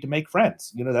get paid to make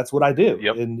friends. That's what I do.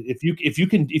 Yep. And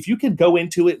if you can go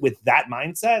into it with that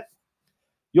mindset,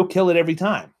 you'll kill it every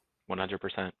time.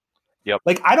 100%. Yep.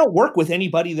 Like, I don't work with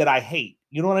anybody that I hate.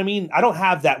 You know what I mean? I don't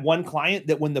have that one client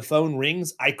that when the phone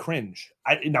rings, I cringe.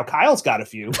 Now Kyle's got a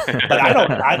few, but I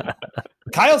don't.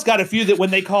 Kyle's got a few that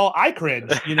when they call, I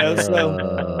cringe. You know,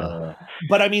 so.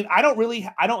 But I mean, I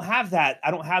don't have that. I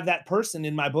don't have that person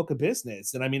in my book of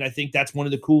business, and I mean, I think that's one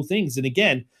of the cool things. And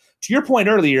again, to your point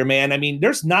earlier, man, I mean,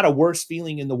 there's not a worse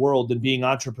feeling in the world than being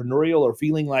entrepreneurial or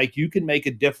feeling like you can make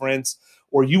a difference,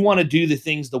 or you want to do the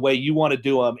things the way you want to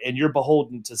do them, and you're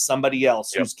beholden to somebody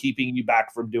else who's keeping you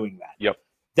back from doing that. Yep.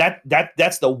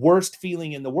 That's the worst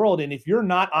feeling in the world. And if you're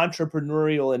not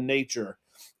entrepreneurial in nature,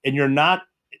 and you're not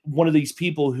one of these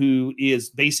people who is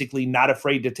basically not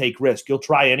afraid to take risk, you'll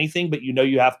try anything, but you know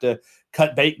you have to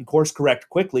cut bait and course correct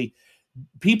quickly.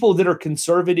 People that are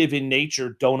conservative in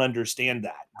nature don't understand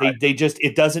that. Right. They just,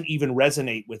 it doesn't even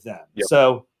resonate with them. Yep.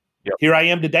 So here I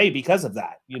am today because of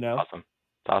that, you know? Awesome.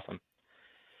 It's awesome.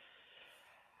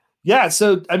 Yeah.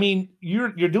 So, I mean, you're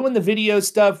doing the video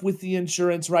stuff with the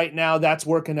insurance right now. That's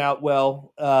working out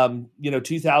well.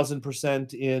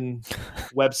 2,000% in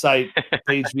website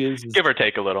page views. Give or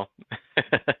take a little.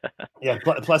 Yeah.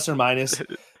 Plus or minus.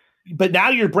 But now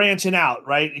you're branching out,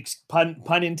 right?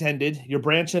 Pun intended. You're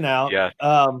branching out. Yes.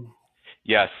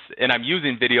 Yes. And I'm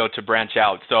using video to branch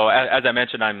out. So as I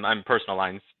mentioned, I'm personal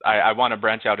lines. I want to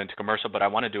branch out into commercial, but I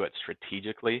want to do it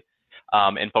strategically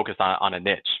and focus on a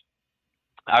niche.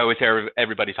 I always hear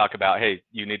everybody talk about, hey,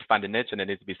 you need to find a niche and it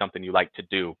needs to be something you like to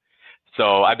do.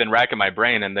 So I've been racking my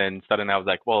brain, and then suddenly I was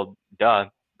like, well, duh,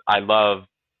 I love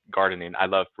gardening. I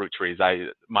love fruit trees.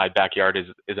 My backyard is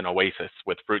an oasis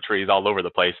with fruit trees all over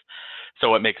the place.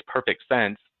 So it makes perfect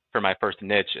sense for my first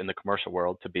niche in the commercial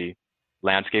world to be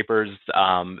landscapers,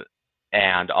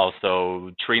 and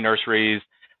also tree nurseries,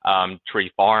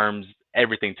 tree farms,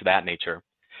 everything to that nature.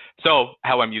 So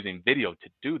how I'm using video to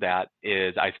do that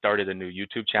is I started a new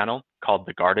YouTube channel called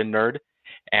The Garden Nerd,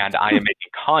 and I am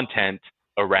making content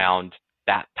around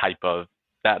that type of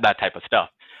stuff.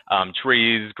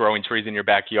 Trees, growing trees in your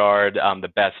backyard,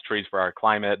 the best trees for our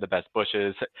climate, the best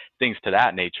bushes, things to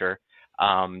that nature,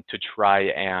 to try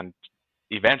and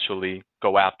eventually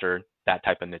go after that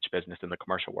type of niche business in the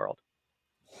commercial world.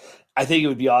 I think it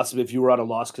would be awesome if you were on a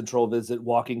loss control visit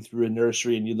walking through a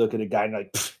nursery and you look at a guy and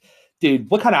like, dude,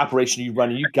 what kind of operation are you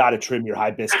running? You got to trim your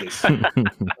hibiscus.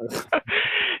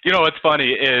 You know, what's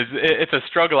funny is it's a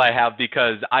struggle I have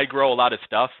because I grow a lot of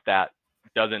stuff that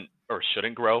doesn't or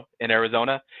shouldn't grow in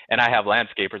Arizona. And I have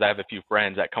landscapers. I have a few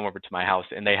friends that come over to my house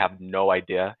and they have no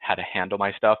idea how to handle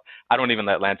my stuff. I don't even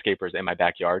let landscapers in my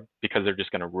backyard because they're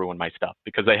just going to ruin my stuff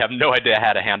because they have no idea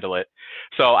how to handle it.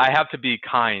 So I have to be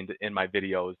kind in my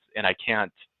videos, and I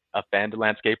can't offend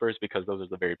landscapers because those are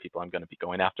the very people I'm going to be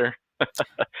going after.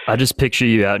 I just picture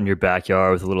you out in your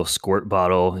backyard with a little squirt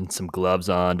bottle and some gloves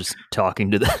on, just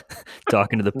talking to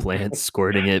the plants,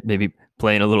 squirting it, maybe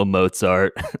playing a little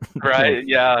Mozart. Right.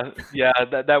 Yeah.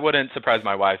 That wouldn't surprise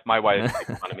my wife. My wife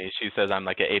makes fun of me. She says I'm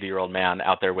like an 80-year-old man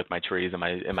out there with my trees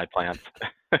and my plants.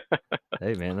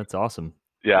 Hey man, that's awesome.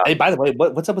 Yeah. Hey, by the way,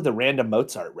 what's up with the random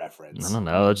Mozart reference? I don't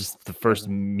know. Just the first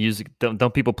music.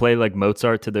 Don't people play like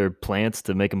Mozart to their plants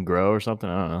to make them grow or something?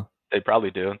 I don't know. They probably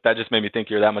do. That just made me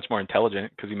think you're that much more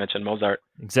intelligent because you mentioned Mozart.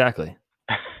 Exactly.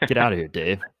 Get out of here,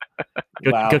 Dave.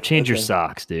 Go change your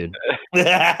socks, dude.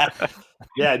 Yeah,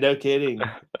 no kidding.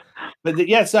 But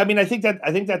so I mean, I think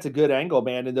that's a good angle,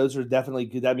 man. And those are definitely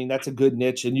good. I mean, that's a good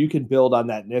niche, and you can build on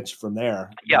that niche from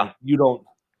there. Yeah. Like, you don't.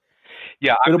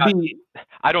 Yeah,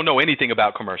 I don't know anything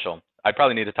about commercial. I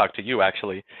probably need to talk to you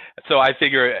actually. So I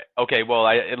figure, okay, well,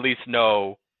 I at least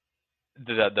know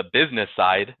the business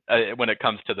side when it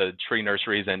comes to the tree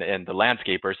nurseries and the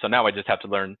landscapers. So now I just have to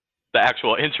learn the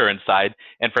actual insurance side,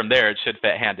 and from there it should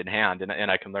fit hand in hand,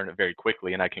 and I can learn it very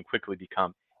quickly, and I can quickly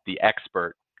become the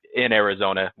expert in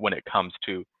Arizona when it comes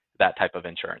to that type of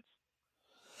insurance.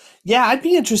 Yeah, I'd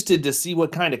be interested to see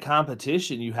what kind of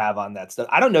competition you have on that stuff.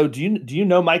 I don't know. Do you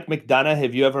know Mike McDonough?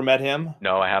 Have you ever met him?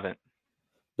 No, I haven't.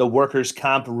 The workers'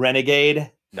 comp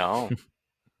renegade? No.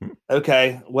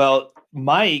 Okay. Well,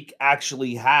 Mike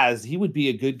actually he would be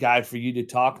a good guy for you to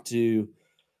talk to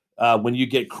when you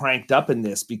get cranked up in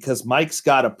this, because Mike's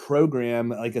got a program,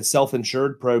 like a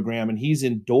self-insured program, and he's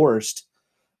endorsed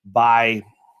by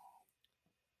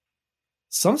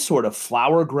some sort of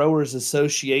flower growers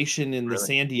association in the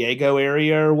San Diego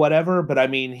area or whatever. But I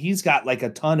mean, he's got like a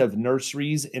ton of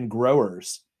nurseries and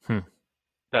growers.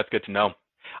 That's good to know.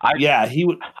 He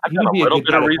would. I've done a little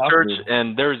bit of research,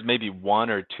 and there's maybe one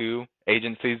or two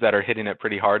agencies that are hitting it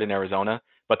pretty hard in Arizona,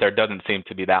 but there doesn't seem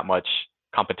to be that much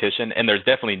competition, and there's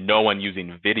definitely no one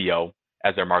using video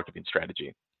as their marketing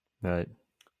strategy. Right.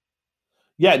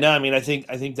 Yeah. No, I mean, I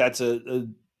think that's a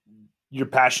you're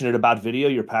passionate about video.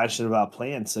 You're passionate about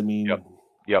plants. I mean,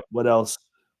 yep. What else?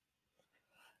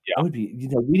 Yeah. That would be,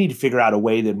 we need to figure out a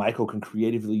way that Michael can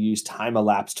creatively use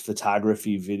time-elapsed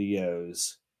photography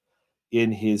videos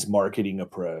in his marketing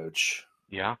approach.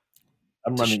 Yeah.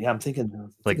 I'm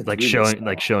thinking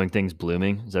showing things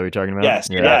blooming. Is that what you're talking about? Yes.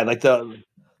 Yeah. Like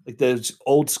those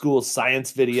old school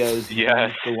science videos.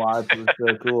 Yeah. To watch. It was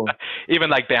so cool. Even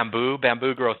like bamboo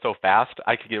grows so fast.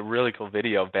 I could get a really cool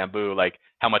video of bamboo, like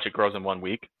how much it grows in 1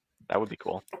 week. That would be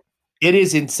cool. It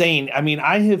is insane. I mean,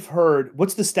 I have heard,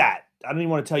 what's the stat? I don't even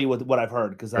want to tell you what I've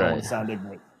heard because I don't want to sound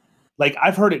ignorant. Like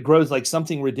I've heard it grows like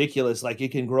something ridiculous, like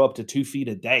it can grow up to 2 feet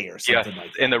a day or something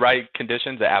like that. In the right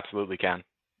conditions, it absolutely can.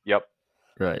 Yep.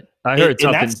 Right. I heard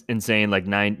something insane like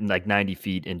 90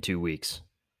 feet in 2 weeks.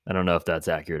 I don't know if that's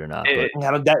accurate or not.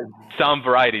 Some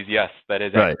varieties, yes, that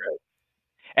is accurate.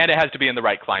 And it has to be in the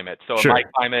right climate. So in my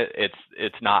climate,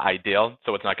 it's not ideal.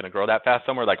 So it's not going to grow that fast.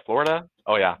 Somewhere like Florida,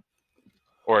 oh yeah.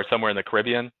 Or somewhere in the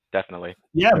Caribbean, definitely.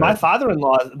 Yeah, my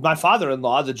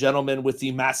father-in-law, the gentleman with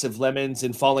the massive lemons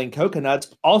and falling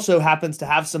coconuts, also happens to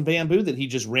have some bamboo that he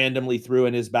just randomly threw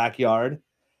in his backyard.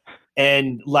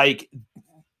 And like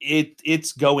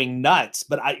it's going nuts.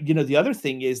 But the other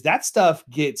thing is that stuff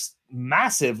gets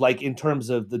massive, like in terms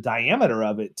of the diameter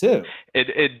of it too.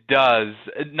 It does.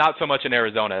 Not so much in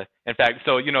Arizona. In fact,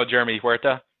 so Jeremy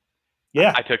Huerta?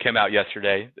 Yeah. I took him out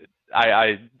yesterday.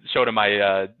 I showed him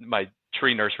my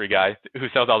tree nursery guy who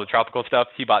sells all the tropical stuff.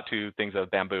 He bought 2 things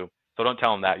of bamboo. So don't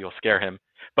tell him that, you'll scare him.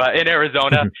 But in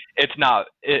Arizona, it's not,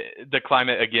 the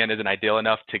climate again isn't ideal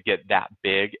enough to get that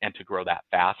big and to grow that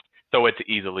fast. So it's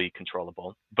easily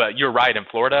controllable. But you're right, in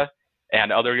Florida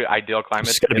and other ideal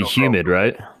climates. It's got to be humid,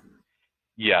 right?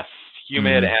 Yes,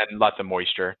 humid and lots of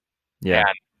moisture. Yeah.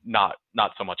 And not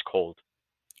so much cold.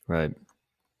 Right.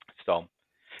 So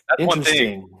that's one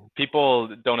thing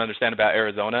people don't understand about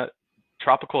Arizona.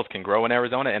 Tropicals can grow in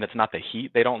Arizona, and it's not the heat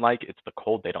they don't like, it's the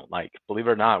cold they don't like. Believe it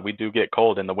or not, we do get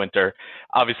cold in the winter.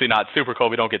 Obviously not super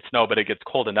cold, we don't get snow, but it gets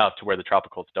cold enough to where the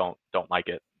tropicals don't like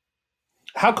it.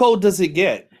 How cold does it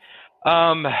get?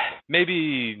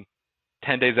 Maybe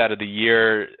 10 days out of the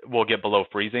year we'll get below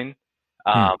freezing.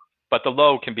 But the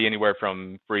low can be anywhere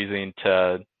from freezing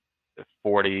to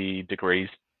 40 degrees.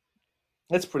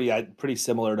 That's pretty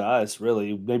similar to us,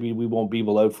 really. Maybe we won't be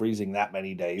below freezing that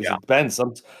many days. Yeah. It depends.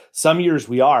 Some years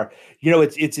we are.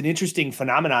 It's an interesting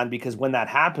phenomenon because when that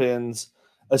happens,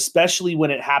 especially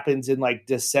when it happens in like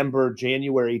December,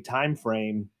 January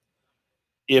timeframe,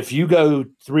 if you go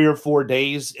 3 or 4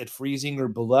 days at freezing or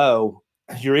below,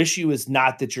 your issue is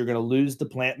not that you're going to lose the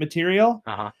plant material.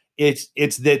 Uh-huh.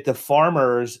 It's that the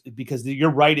farmers, because you're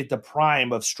right at the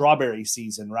prime of strawberry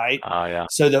season, right? Oh, yeah.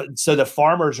 So the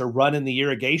farmers are running the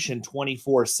irrigation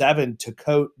 24/7 to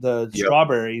coat the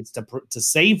strawberries to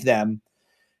save them,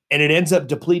 and it ends up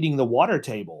depleting the water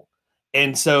table.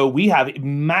 And so we have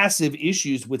massive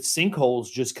issues with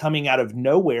sinkholes just coming out of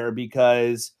nowhere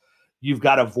because you've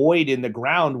got a void in the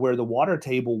ground where the water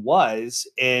table was,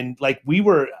 and like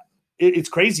it's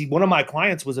crazy. One of my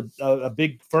clients was a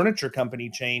big furniture company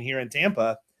chain here in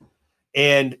Tampa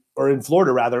or in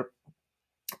Florida rather.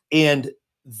 And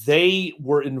they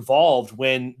were involved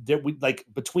when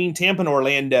between Tampa and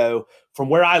Orlando, from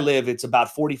where I live, it's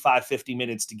about 45, 50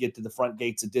 minutes to get to the front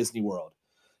gates of Disney World.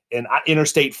 And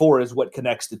Interstate 4 is what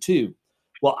connects the two.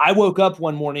 Well, I woke up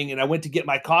one morning and I went to get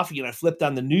my coffee and I flipped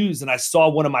on the news and I saw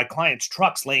one of my clients'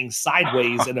 trucks laying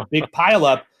sideways in a big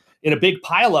pileup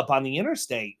on the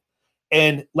interstate.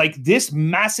 And like this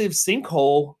massive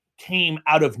sinkhole came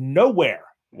out of nowhere.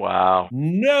 Wow.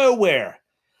 Nowhere.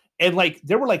 And like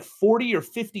there were like 40 or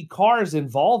 50 cars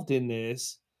involved in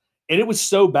this. And it was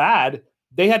so bad,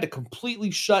 they had to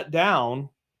completely shut down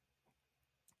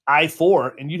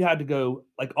I-4. And you'd had to go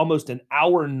like almost an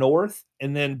hour north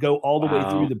and then go all the way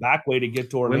through the back way to get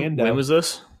to Orlando. When was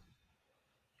this?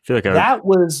 I feel like that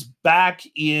was back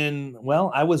in,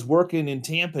 I was working in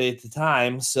Tampa at the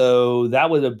time. So that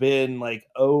would have been like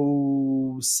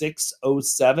 06,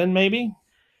 07 maybe.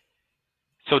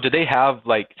 So do they have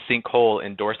like sinkhole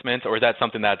endorsements, or is that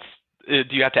something do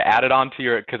you have to add it on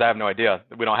to because I have no idea.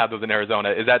 We don't have those in Arizona.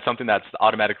 Is that something that's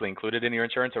automatically included in your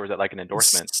insurance, or is it like an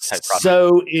endorsement type product?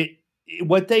 So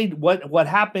what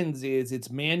happens is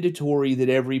it's mandatory that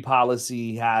every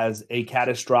policy has a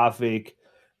catastrophic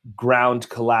ground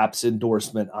collapse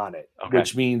endorsement on it,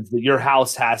 which means that your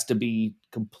house has to be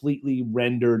completely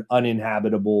rendered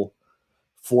uninhabitable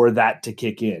for that to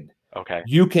kick in. Okay.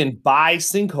 You can buy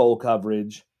sinkhole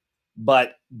coverage,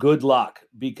 but good luck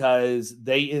because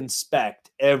they inspect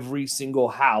every single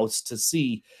house to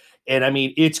see. And I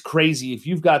mean, it's crazy. If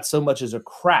you've got so much as a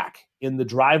crack in the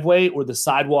driveway or the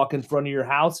sidewalk in front of your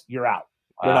house, you're out.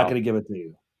 Wow. They're not going to give it to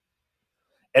you.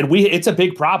 And it's a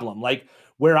big problem. Like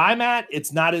where I'm at,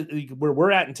 it's not where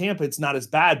we're at in Tampa. It's not as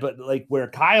bad, but like where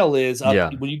Kyle is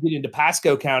when you get into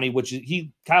Pasco County, which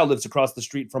Kyle lives across the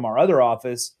street from our other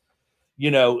office,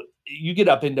 you get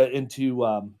up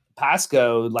into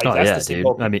Pasco, like that's the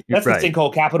sinkhole. I mean, that's the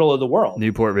sinkhole capital of the world.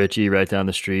 Newport Richey, right down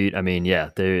the street. I mean,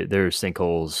 there's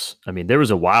sinkholes. I mean, there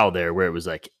was a while there where it was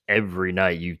like every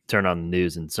night you turn on the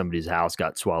news and somebody's house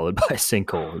got swallowed by a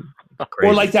sinkhole.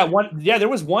 Crazy. Or like that one. Yeah, there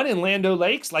was one in Land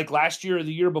O'Lakes like last year or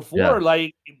the year before. Yeah.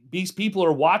 Like these people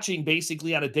are watching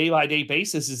basically on a day-by-day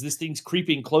basis as this thing's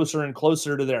creeping closer and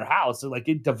closer to their house. So like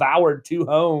it devoured 2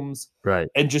 homes, right,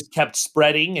 and just kept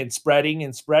spreading and spreading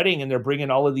and spreading. And they're bringing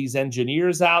all of these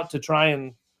engineers out to try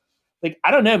and, like,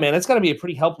 I don't know, man. It's got to be a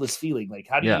pretty helpless feeling. Like,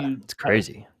 how do you? It's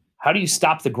crazy. How do you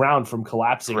stop the ground from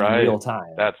collapsing in real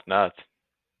time? That's nuts.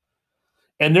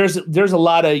 And there's a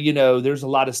lot of, there's a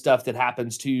lot of stuff that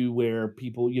happens too, where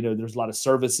people, there's a lot of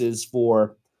services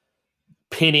for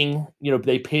pinning,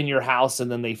 they pin your house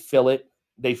and then they fill it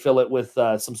with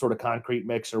some sort of concrete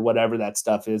mix or whatever that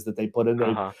stuff is that they put in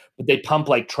there. But they pump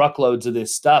like truckloads of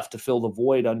this stuff to fill the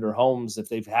void under homes if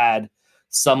they've had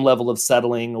some level of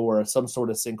settling or some sort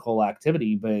of sinkhole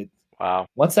activity. But wow,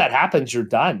 once that happens, you're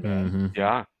done, man. Mm-hmm.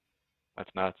 Yeah,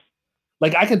 that's nuts.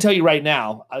 Like I can tell you right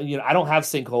now, I don't have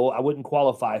sinkhole. I wouldn't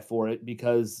qualify for it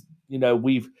because,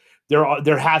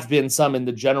 there have been some in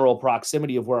the general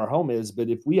proximity of where our home is. But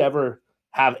if we ever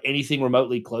have anything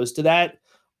remotely close to that,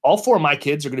 all 4 of my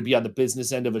kids are going to be on the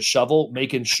business end of a shovel,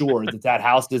 making sure that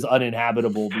house is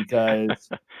uninhabitable because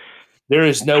there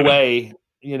is no way,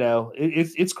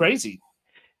 it's crazy.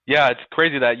 Yeah, it's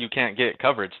crazy that you can't get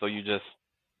coverage. So you just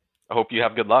hope you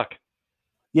have good luck.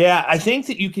 Yeah, I think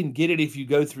that you can get it if you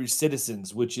go through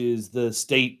Citizens, which is the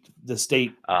state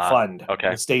fund,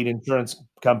 okay, the state insurance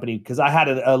company. Because I had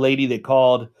a lady that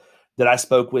called that I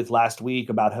spoke with last week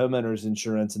about homeowners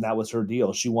insurance, and that was her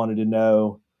deal. She wanted to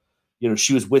know,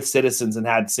 she was with Citizens and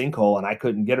had sinkhole, and I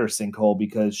couldn't get her sinkhole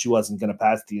because she wasn't going to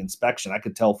pass the inspection. I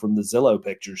could tell from the Zillow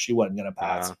picture she wasn't going to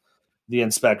pass the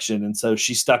inspection, and so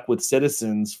she stuck with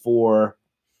Citizens for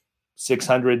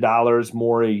 $600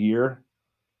 more a year.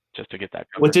 Just to get that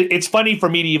covered. Which it's funny for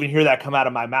me to even hear that come out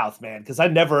of my mouth, man, because I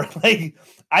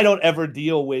don't ever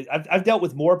deal with, I've dealt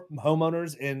with more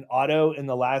homeowners in auto in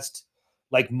the last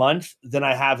month than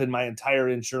I have in my entire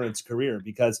insurance career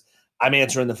because I'm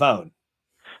answering the phone.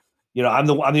 I'm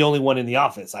the only one in the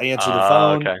office. I answer the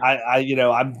phone.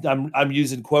 Okay. I'm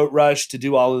using Quote Rush to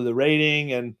do all of the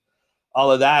rating and all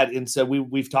of that. And so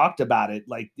we've talked about it.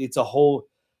 Like it's a whole,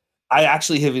 I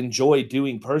actually have enjoyed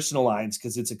doing personal lines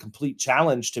because it's a complete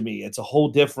challenge to me. It's a whole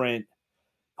different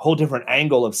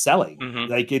angle of selling. Mm-hmm.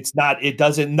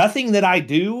 Like nothing that I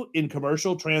do in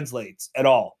commercial translates at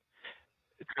all.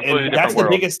 It's a completely and that's different the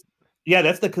world. biggest. Yeah,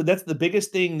 that's the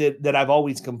biggest thing that I've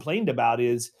always complained about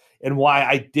is, and why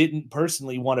I didn't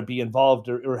personally want to be involved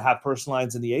or have personal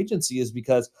lines in the agency is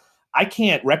because I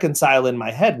can't reconcile in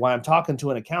my head why I'm talking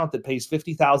to an account that pays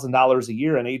 $50,000 a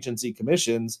year in agency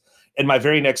commissions. And my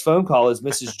very next phone call is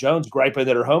Mrs. Jones griping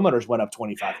that her homeowners went up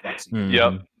 $25 a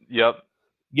year. Yep.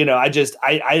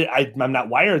 I'm not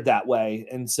wired that way.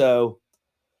 And so,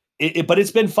 but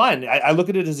it's been fun. I look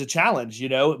at it as a challenge.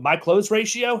 My close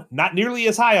ratio, not nearly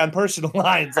as high on personal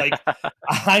lines. Like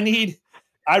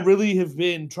I really have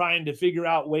been trying to figure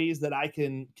out ways that I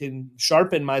can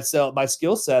sharpen my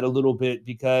skill set a little bit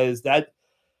because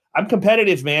I'm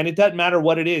competitive, man. It doesn't matter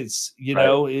what it is,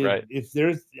 Right. If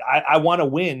there's, I want to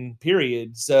win,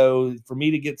 period. So for me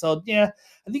to get told, I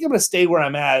think I'm going to stay where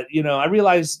I'm at. I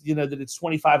realize, that it's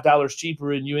 $25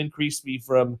 cheaper and you increased me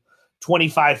from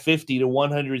 $25.50 to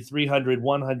 $100, $300,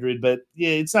 $100, but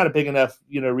it's not a big enough,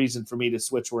 reason for me to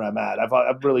switch where I'm at.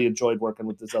 I've really enjoyed working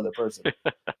with this other person.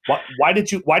 Why did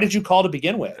you call to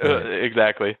begin with?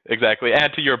 Exactly.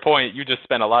 And to your point, you just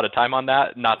spent a lot of time on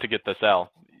that, not to get the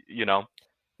sell,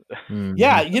 Mm-hmm.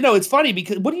 Yeah, it's funny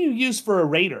because what do you use for a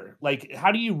rater? Like,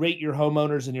 how do you rate your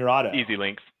homeowners and your auto? Easy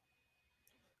Links.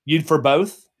 You for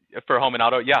both? For home and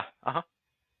auto, yeah.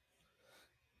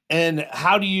 And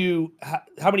how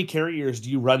many carriers do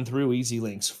you run through Easy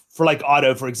Links for like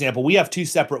auto, for example? We have 2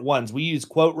 separate ones. We use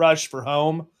Quote Rush for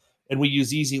home and we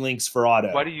use Easy Links for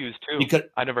auto. Why do you use 2? Because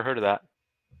I never heard of that.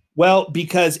 Well,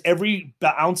 because every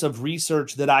ounce of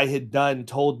research that I had done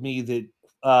told me that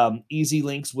Easy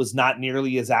Links was not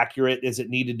nearly as accurate as it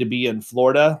needed to be in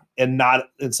Florida, and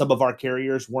some of our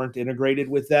carriers weren't integrated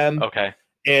with them. Okay.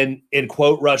 And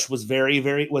Quote Rush was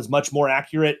was much more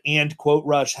accurate, and Quote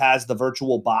Rush has the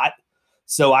virtual bot.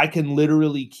 So I can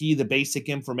literally key the basic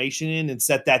information in and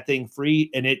set that thing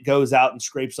free, and it goes out and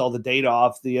scrapes all the data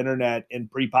off the internet and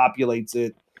pre-populates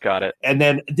it. Got it. And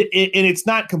then, and it's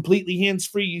not completely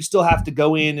hands-free. You still have to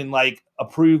go in and like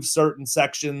approve certain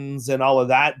sections and all of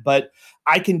that. But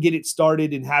I can get it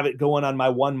started and have it going on my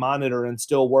one monitor and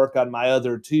still work on my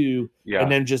other two. Yeah. And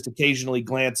then just occasionally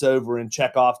glance over and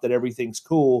check off that everything's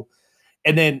cool.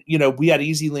 And then, we had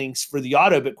Easy Links for the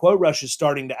auto, but QuoteRush is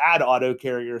starting to add auto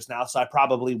carriers now. So I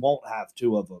probably won't have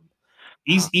two of them.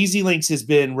 Easy Links has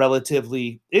been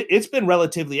relatively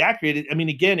accurate. I mean,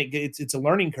 again, it's a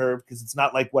learning curve because it's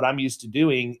not like what I'm used to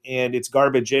doing, and it's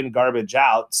garbage in, garbage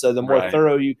out. So the more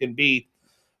thorough you can be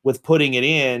with putting it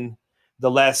in, the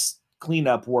less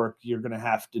cleanup work you're going to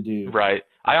have to do. Right.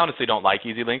 I honestly don't like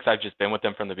Easy Links. I've just been with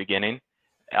them from the beginning.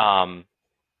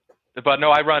 But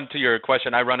no, to your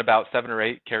question, I run about 7 or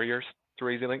 8 carriers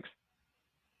through Easy Links.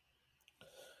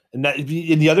 And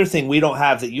the other thing we don't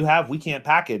have that you have, we can't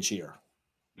package here.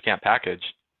 You can't package.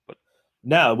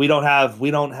 No, we don't have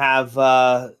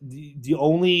the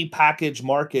only package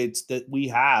markets that we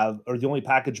have, or the only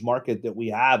package market that we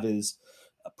have is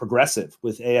Progressive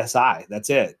with ASI. That's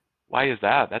it. Why is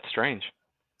that? That's strange.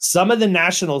 Some of the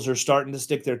nationals are starting to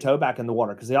stick their toe back in the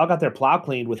water because they all got their plow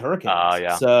cleaned with hurricanes.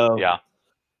 Yeah. So yeah.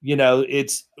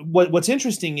 It's what's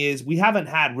interesting is we haven't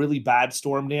had really bad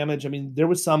storm damage. I mean, there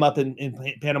was some up in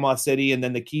Panama City, and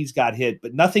then the Keys got hit,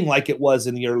 but nothing like it was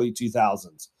in the early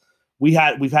 2000s. We've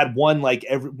had one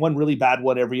really bad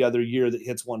one every other year that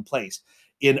hits one place.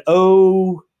 In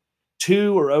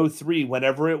 2002 or 2003,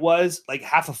 whenever it was, like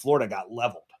half of Florida got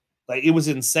leveled. Like it was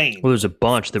insane. Well, there's a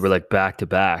bunch that were like back to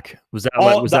back. Was that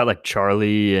that like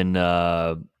Charlie and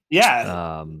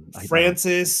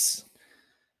Francis?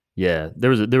 Yeah, there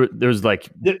was like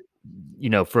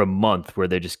for a month where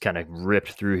they just kind of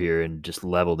ripped through here and just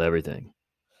leveled everything.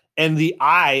 And the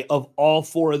eye of all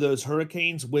 4 of those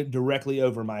hurricanes went directly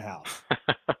over my house,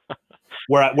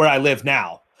 where I live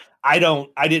now. I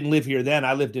didn't live here then.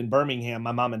 I lived in Birmingham.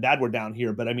 My mom and dad were down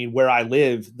here, but I mean, where I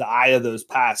live, the eye of those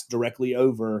passed directly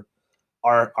over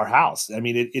our house. I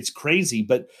mean, it's crazy.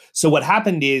 But so what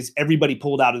happened is everybody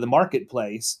pulled out of the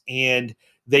marketplace and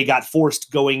they got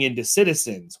forced going into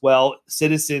Citizens. Well,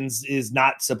 Citizens is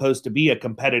not supposed to be a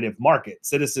competitive market.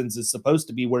 Citizens is supposed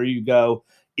to be where you go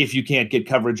if you can't get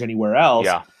coverage anywhere else.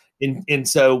 Yeah. And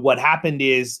so what happened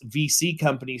is VC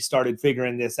companies started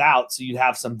figuring this out. So you'd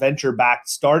have some venture-backed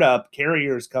startup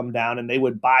carriers come down and they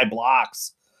would buy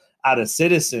blocks out of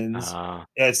Citizens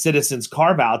as Citizens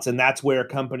carve-outs. And that's where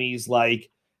companies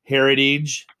like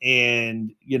Heritage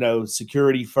and,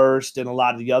 Security First and a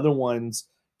lot of the other ones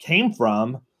came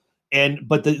from.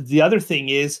 But the other thing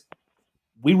is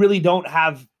we really don't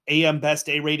have AM Best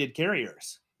A-rated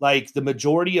carriers. Like the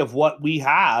majority of what we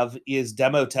have is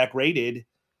Demotech rated,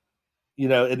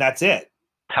 and that's it.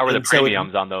 How are the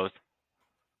premiums on those?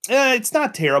 It's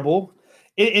not terrible.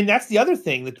 And that's the other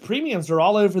thing. The premiums are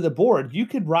all over the board. You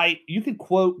could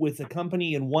quote with a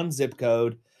company in one zip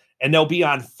code and they'll be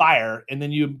on fire. And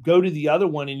then you go to the other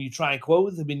one and you try and quote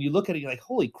with them and you look at it, you're like,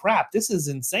 holy crap, this is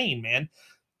insane, man.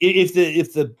 If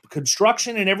the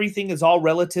construction and everything is all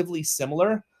relatively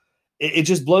similar, it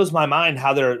just blows my mind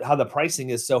how the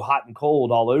pricing is so hot and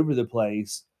cold all over the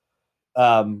place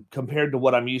compared to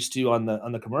what I'm used to on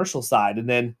the commercial side. And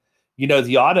then,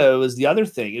 the auto is the other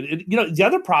thing. The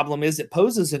other problem is it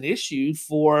poses an issue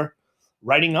for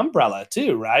writing umbrella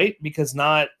too, right? Because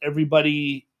not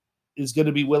everybody is going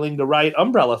to be willing to write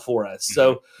umbrella for us.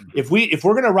 So if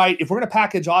we're going to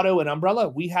package auto and umbrella,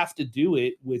 we have to do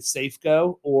it with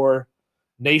Safeco or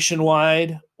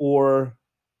Nationwide or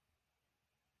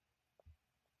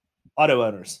Auto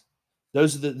Owners.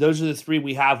 Those are the 3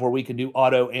 we have where we can do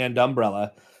auto and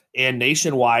umbrella. And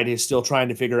Nationwide is still trying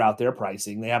to figure out their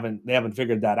pricing. They haven't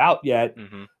figured that out yet.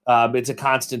 Mm-hmm. It's a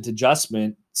constant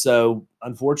adjustment. So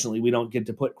unfortunately, we don't get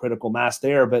to put critical mass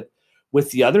there. But with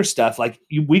the other stuff,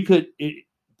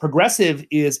 Progressive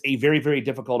is a very, very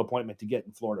difficult appointment to get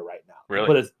in Florida right now.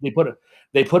 Really?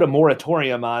 They put a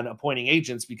moratorium on appointing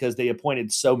agents because they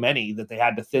appointed so many that they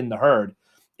had to thin the herd.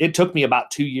 It took me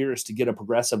about 2 years to get a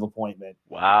Progressive appointment.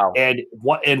 Wow. And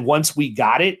once we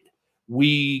got it,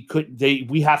 we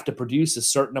have to produce a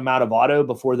certain amount of auto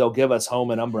before they'll give us home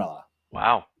and umbrella.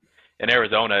 Wow. In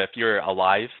Arizona, if you're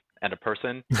alive and a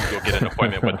person, you'll get an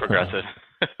appointment with Progressive.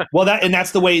 Well,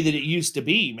 that's the way that it used to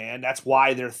be, man. That's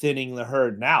why they're thinning the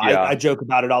herd now. Yeah. I joke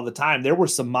about it all the time. There were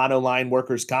some monoline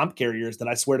workers' comp carriers that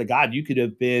I swear to God, you could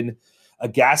have been a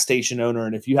gas station owner,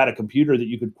 and if you had a computer that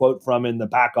you could quote from in the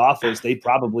back office, they'd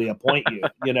probably appoint you.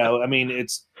 I mean,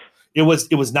 it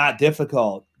was not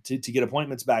difficult to get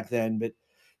appointments back then, but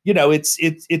it's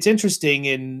interesting.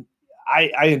 And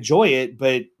I enjoy it,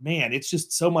 but man, it's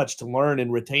just so much to learn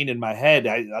and retain in my head.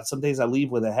 Some days I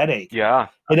leave with a headache. Yeah.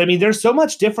 And I mean, there's so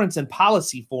much difference in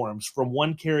policy forms from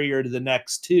one carrier to the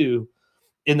next too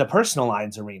in the personal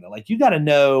lines arena. Like you got to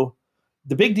know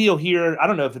the big deal here. I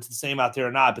don't know if it's the same out there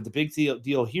or not, but the big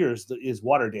deal here is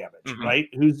water damage, right?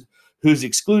 Who's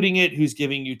excluding it? Who's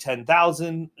giving you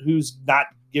 10,000? Who's not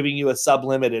giving you a sub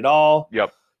limit at all?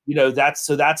 Yep.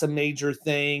 That's a major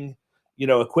thing.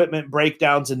 Equipment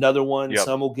breakdown's another one. Yep.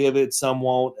 Some will give it, some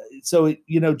won't. So,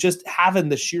 just having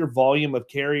the sheer volume of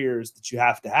carriers that you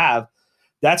have to have,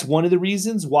 that's one of the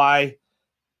reasons why,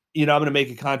 I'm going to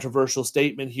make a controversial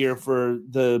statement here for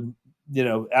the,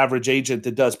 average agent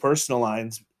that does personal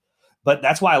lines, but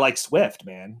that's why I like Swift,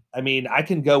 man. I mean, I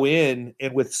can go in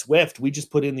and with Swift, we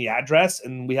just put in the address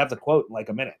and we have the quote in like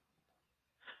a minute.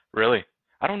 Really?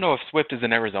 I don't know if Swift is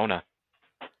in Arizona.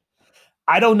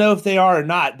 I don't know if they are or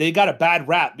not. They got a bad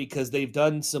rap because they've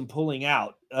done some pulling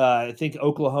out. I think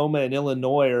Oklahoma and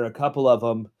Illinois are a couple of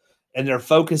them, and they're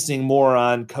focusing more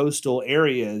on coastal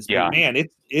areas. Yeah. But man,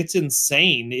 it's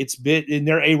insane. And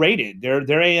they're A-rated.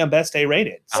 They're AM Best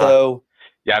A-rated. So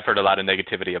yeah, I've heard a lot of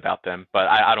negativity about them, but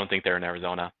I don't think they're in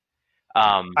Arizona.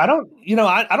 I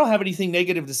don't have anything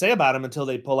negative to say about them until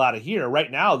they pull out of here.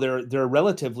 Right now, they're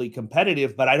relatively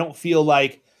competitive, but I don't feel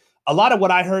like. A lot of what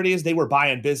I heard is they were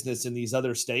buying business in these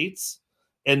other states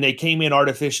and they came in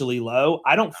artificially low.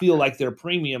 I don't feel like their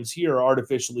premiums here are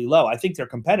artificially low. I think they're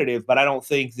competitive, but I don't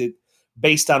think that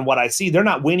based on what I see, they're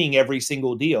not winning every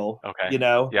single deal. Okay.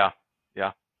 Yeah.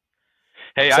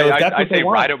 Hey, so I say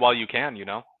ride it while you can, We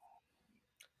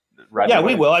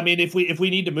will. I mean, if we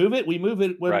need to move it, we move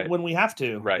it when we have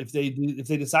to. Right. If they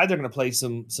decide they're going to play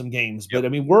some games. Yep. But I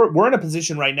mean, we're in a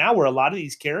position right now where a lot of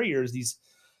these carriers, these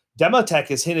Demotech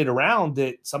has hinted around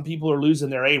that some people are losing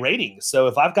their A ratings. So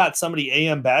if I've got somebody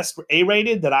AM Best A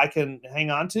rated that I can hang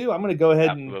on to, I'm going to go ahead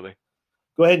and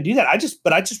do that. I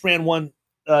just ran one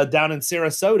down in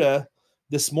Sarasota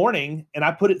this morning, and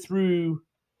I put it through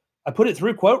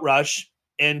Quote Rush,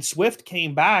 and Swift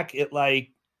came back at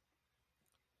like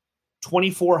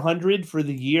 $2,400 for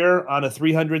the year on a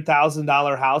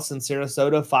 $300,000 house in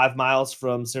Sarasota, 5 miles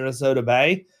from Sarasota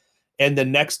Bay. And the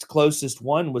next closest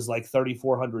one was like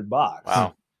 $3,400.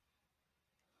 Wow.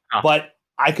 But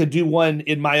I could do one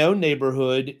in my own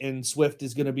neighborhood, and Swift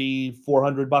is going to be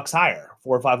 $400 higher, $400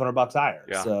 or $500 higher.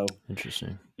 Yeah. So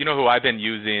interesting. You know who I've been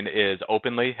using is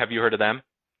Openly. Have you heard of them?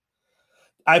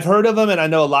 I've heard of them, and I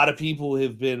know a lot of people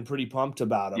have been pretty pumped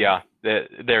about them. Yeah,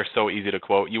 they're so easy to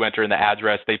quote. You enter in the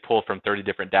address, they pull from 30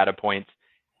 different data points,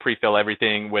 pre-fill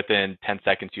everything. Within 10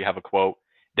 seconds, you have a quote.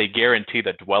 They guarantee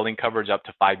the dwelling coverage up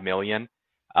to 5 million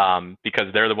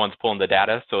because they're the ones pulling the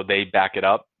data. So they back it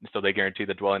up. So they guarantee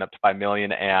the dwelling up to 5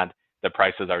 million, and the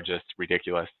prices are just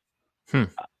ridiculous.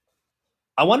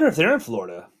 I wonder if they're in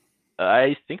Florida.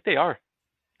 I think they are.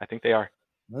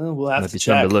 Well, we'll have Might to be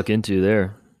check. something to look into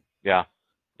there. Yeah.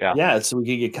 So we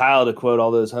can get Kyle to quote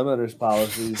all those homeowners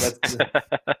policies.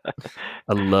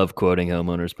 I love quoting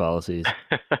homeowners policies.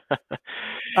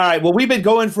 All right. Well, we've been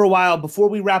going for a while. Before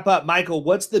we wrap up, Michael,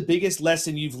 what's the biggest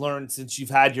lesson you've learned since you've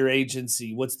had your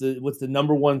agency? What's the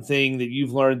number one thing that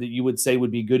you've learned that you would say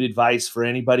would be good advice for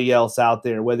anybody else out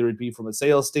there, whether it be from a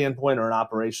sales standpoint or an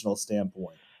operational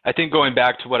standpoint? I think going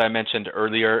back to what I mentioned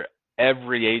earlier,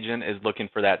 every agent is looking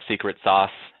for that secret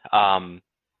sauce.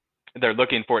 They're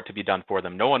looking for it to be done for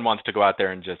them. No one wants to go out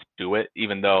there and just do it,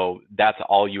 even though that's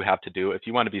all you have to do. If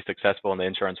you want to be successful in the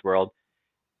insurance world,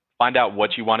 find out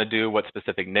what you want to do, what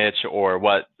specific niche or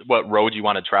what road you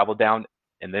want to travel down,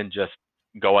 and then just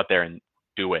go out there and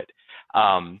do it.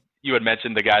 You had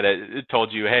mentioned the guy that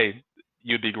told you, hey,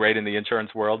 you'd be great in the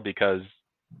insurance world because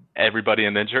everybody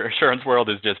in the insurance world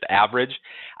is just average.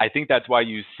 I think that's why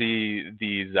you see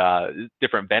these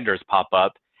different vendors pop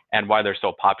up and why they're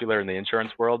so popular in the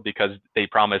insurance world, because they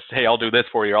promise, hey, I'll do this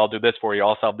for you, I'll do this for you,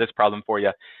 I'll solve this problem for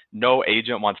you. No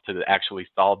agent wants to actually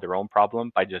solve their own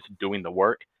problem by just doing the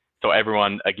work. So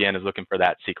everyone, again, is looking for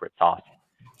that secret sauce.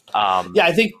 Yeah,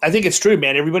 I think it's true,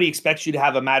 man. Everybody expects you to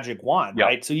have a magic wand, Yep.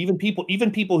 right? So even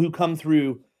people who come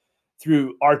through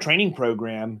our training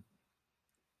program,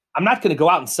 I'm not going to go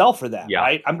out and sell for them, Yeah.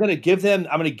 right? I'm going to give them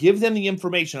the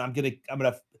information. I'm going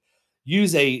to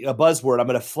use a buzzword. I'm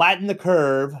going to flatten the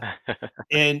curve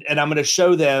and I'm going to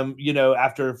show them,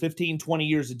 after 15, 20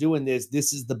 years of doing this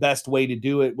is the best way to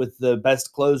do it with the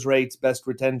best close rates, best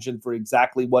retention for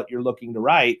exactly what you're looking to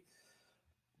write.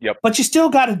 Yep. But you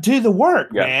still got to do the work,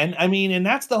 Yep. man. I mean, and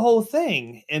that's the whole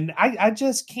thing. And I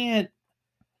just can't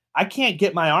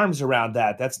get my arms around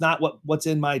that. That's not what's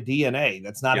in my DNA.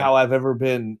 That's not Yep. how I've ever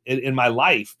been in my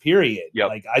life, period. Yep.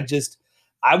 Like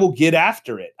I will get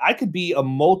after it. I could be a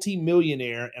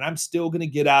multi-millionaire and I'm still going to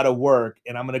get out of work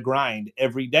and I'm going to grind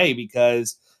every day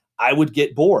because I would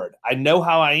get bored. I know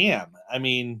how I am. I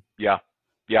mean, yeah.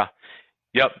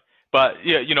 Yep. But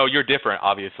yeah, you're different,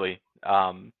 obviously.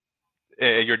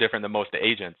 You're different than most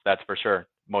agents, that's for sure.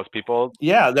 Most people.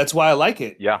 Yeah, that's why I like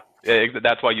it. Yeah,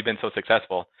 that's why you've been so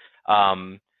successful.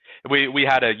 We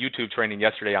had a YouTube training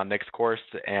yesterday on Nick's course,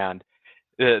 and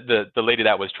the lady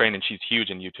that was training, she's huge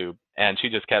in YouTube, and she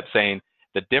just kept saying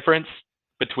the difference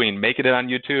between making it on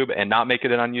YouTube and not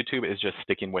making it on YouTube is just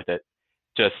sticking with it.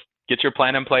 Just get your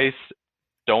plan in place.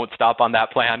 Don't stop on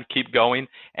that plan. Keep going,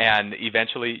 and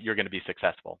eventually you're going to be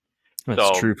successful.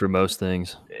 That's true for most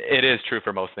things. It is true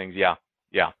for most things. Yeah.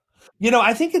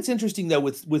 I think it's interesting though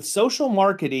with social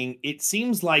marketing, it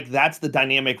seems like that's the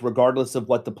dynamic regardless of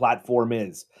what the platform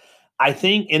is. I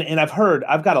think, and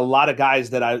I've got a lot of guys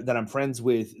that I'm friends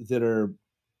with that are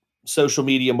social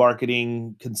media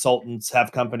marketing consultants,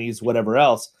 have companies, whatever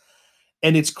else.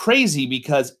 And it's crazy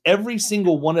because every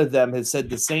single one of them has said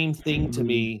the same thing to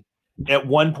me at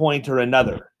one point or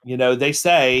another. They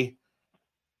say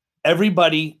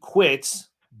everybody quits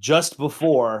just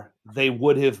before they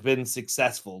would have been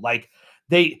successful. Like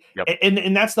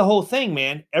and that's the whole thing,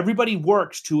 man. Everybody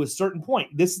works to a certain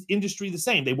point. This industry the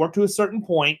same. They work to a certain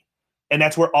point, and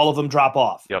that's where all of them drop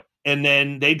off. Yep. And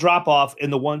then they drop off,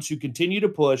 and the ones who continue to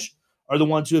push are the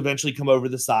ones who eventually come over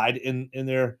the side, and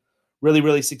they're really,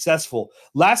 really successful.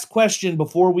 Last question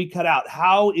before we cut out.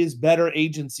 How is Better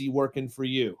Agency working for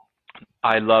you?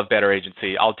 I love Better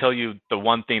Agency. I'll tell you the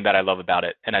one thing that I love about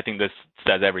it, and I think this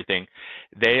says everything.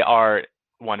 They are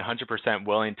 100%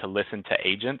 willing to listen to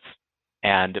agents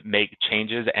and make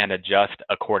changes and adjust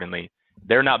accordingly.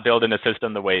 They're not building a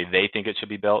system the way they think it should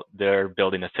be built. They're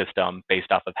building a system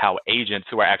based off of how agents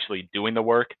who are actually doing the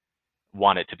work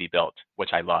want it to be built,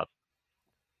 which I love.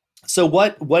 So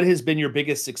what has been your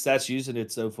biggest success using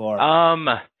it so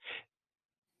far?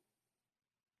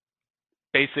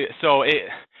 Basically,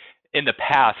 in the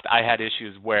past, I had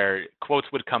issues where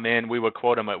quotes would come in, we would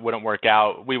quote them, it wouldn't work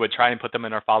out. We would try and put them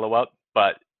in our follow-up,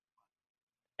 but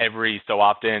every so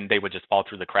often they would just fall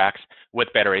through the cracks. With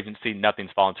Better Agency, nothing's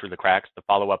fallen through the cracks. The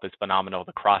follow-up is phenomenal.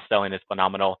 The cross-selling is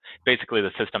phenomenal. Basically,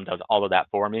 the system does all of that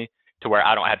for me to where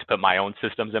I don't have to put my own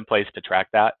systems in place to track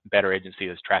that. Better Agency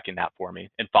is tracking that for me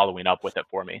and following up with it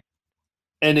for me.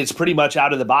 And it's pretty much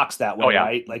out of the box that way,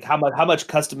 right? Like how much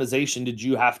customization did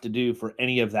you have to do for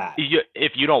any of that?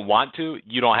 If you don't want to,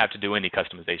 you don't have to do any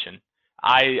customization.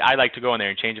 I like to go in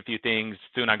there and change a few things.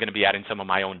 Soon I'm going to be adding some of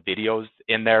my own videos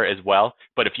in there as well.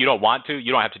 But if you don't want to,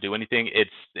 you don't have to do anything.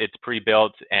 It's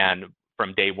pre-built, and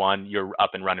from day one, you're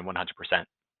up and running 100%.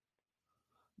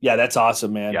 Yeah, that's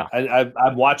awesome, man. Yeah.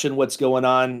 I'm watching what's going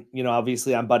on.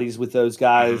 Obviously I'm buddies with those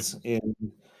guys, and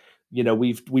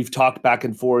we've talked back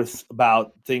and forth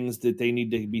about things that they need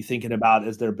to be thinking about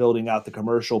as they're building out the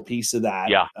commercial piece of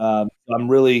that. Yeah. I'm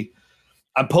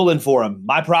pulling for them.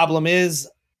 My problem is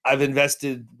I've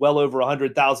invested well over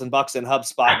 $100,000 in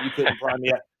HubSpot.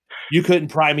 You couldn't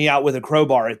pry me out with a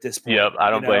crowbar at this point. Yep, I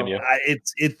don't blame you. And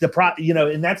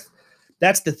that's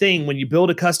the thing. When you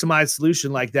build a customized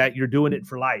solution like that, you're doing it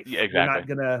for life. Yeah,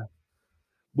 exactly.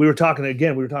 We were talking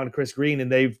to Chris Green,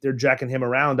 and they're jacking him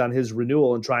around on his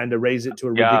renewal and trying to raise it to a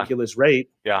ridiculous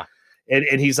rate. Yeah.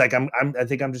 And he's like, I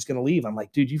think I'm just going to leave. I'm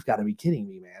like, dude, you've got to be kidding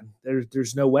me, man.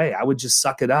 There's no way. I would just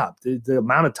suck it up. The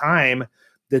amount of time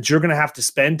that you're going to have to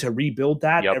spend to rebuild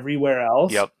that everywhere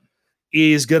else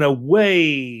is going to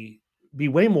be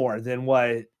way more than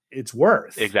what it's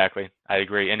worth. Exactly. I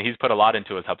agree. And he's put a lot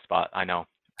into his HubSpot. I know.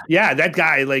 Yeah. That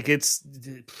guy, like it's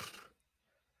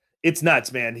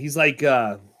nuts, man. He's like,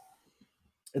 what's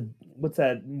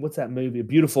that movie? A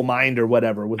Beautiful Mind or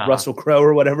whatever with Russell Crowe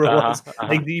or whatever it was.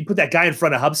 Like you put that guy in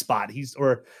front of HubSpot.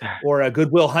 Or a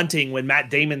Good Will Hunting when Matt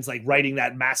Damon's like writing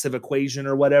that massive equation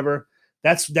or whatever.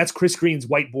 That's Chris Green's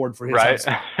whiteboard for his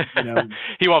HubSpot.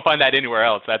 He won't find that anywhere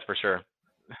else. That's for sure.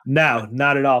 No,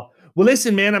 not at all. Well,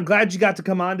 listen, man, I'm glad you got to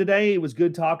come on today. It was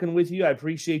good talking with you. I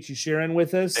appreciate you sharing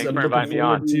with us. Thanks for inviting me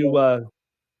on.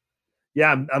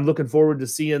 I'm looking forward to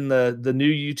seeing the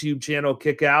new YouTube channel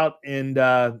kick out,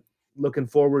 and looking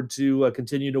forward to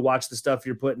continue to watch the stuff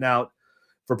you're putting out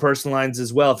for Personal Lines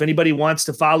as well. If anybody wants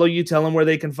to follow you, tell them where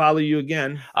they can follow you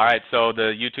again. All right. So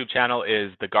the YouTube channel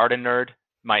is The Garden Nerd.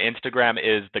 My Instagram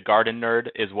is The Garden Nerd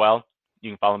as well. You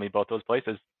can follow me both those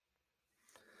places.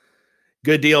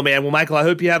 Good deal, man. Well, Michael, I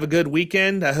hope you have a good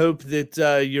weekend. I hope that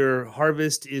your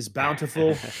harvest is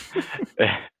bountiful.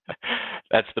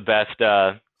 That's the best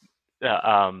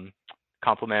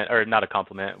compliment, or not a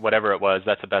compliment, whatever it was.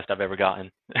 That's the best I've ever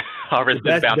gotten. Harvest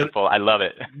is bountiful. I love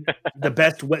it. the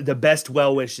best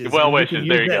well wishes. Well wishes.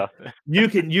 There you go.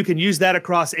 You can use that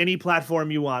across any platform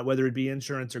you want, whether it be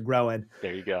insurance or growing.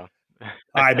 There you go.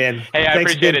 All right, man. Hey, I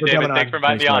appreciate it, David. Thanks for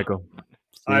inviting me on. Michael.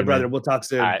 All right, brother. We'll talk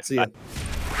soon. All right, see you.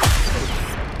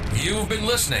 You've been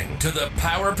listening to the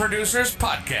Power Producers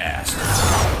Podcast.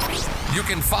 You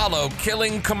can follow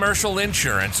Killing Commercial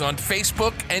Insurance on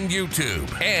Facebook and YouTube.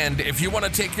 And if you want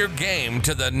to take your game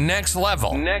to the next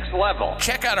level,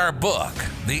 check out our book,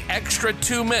 The Extra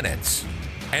 2 Minutes,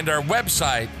 and our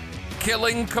website,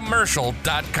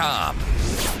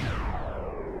 killingcommercial.com.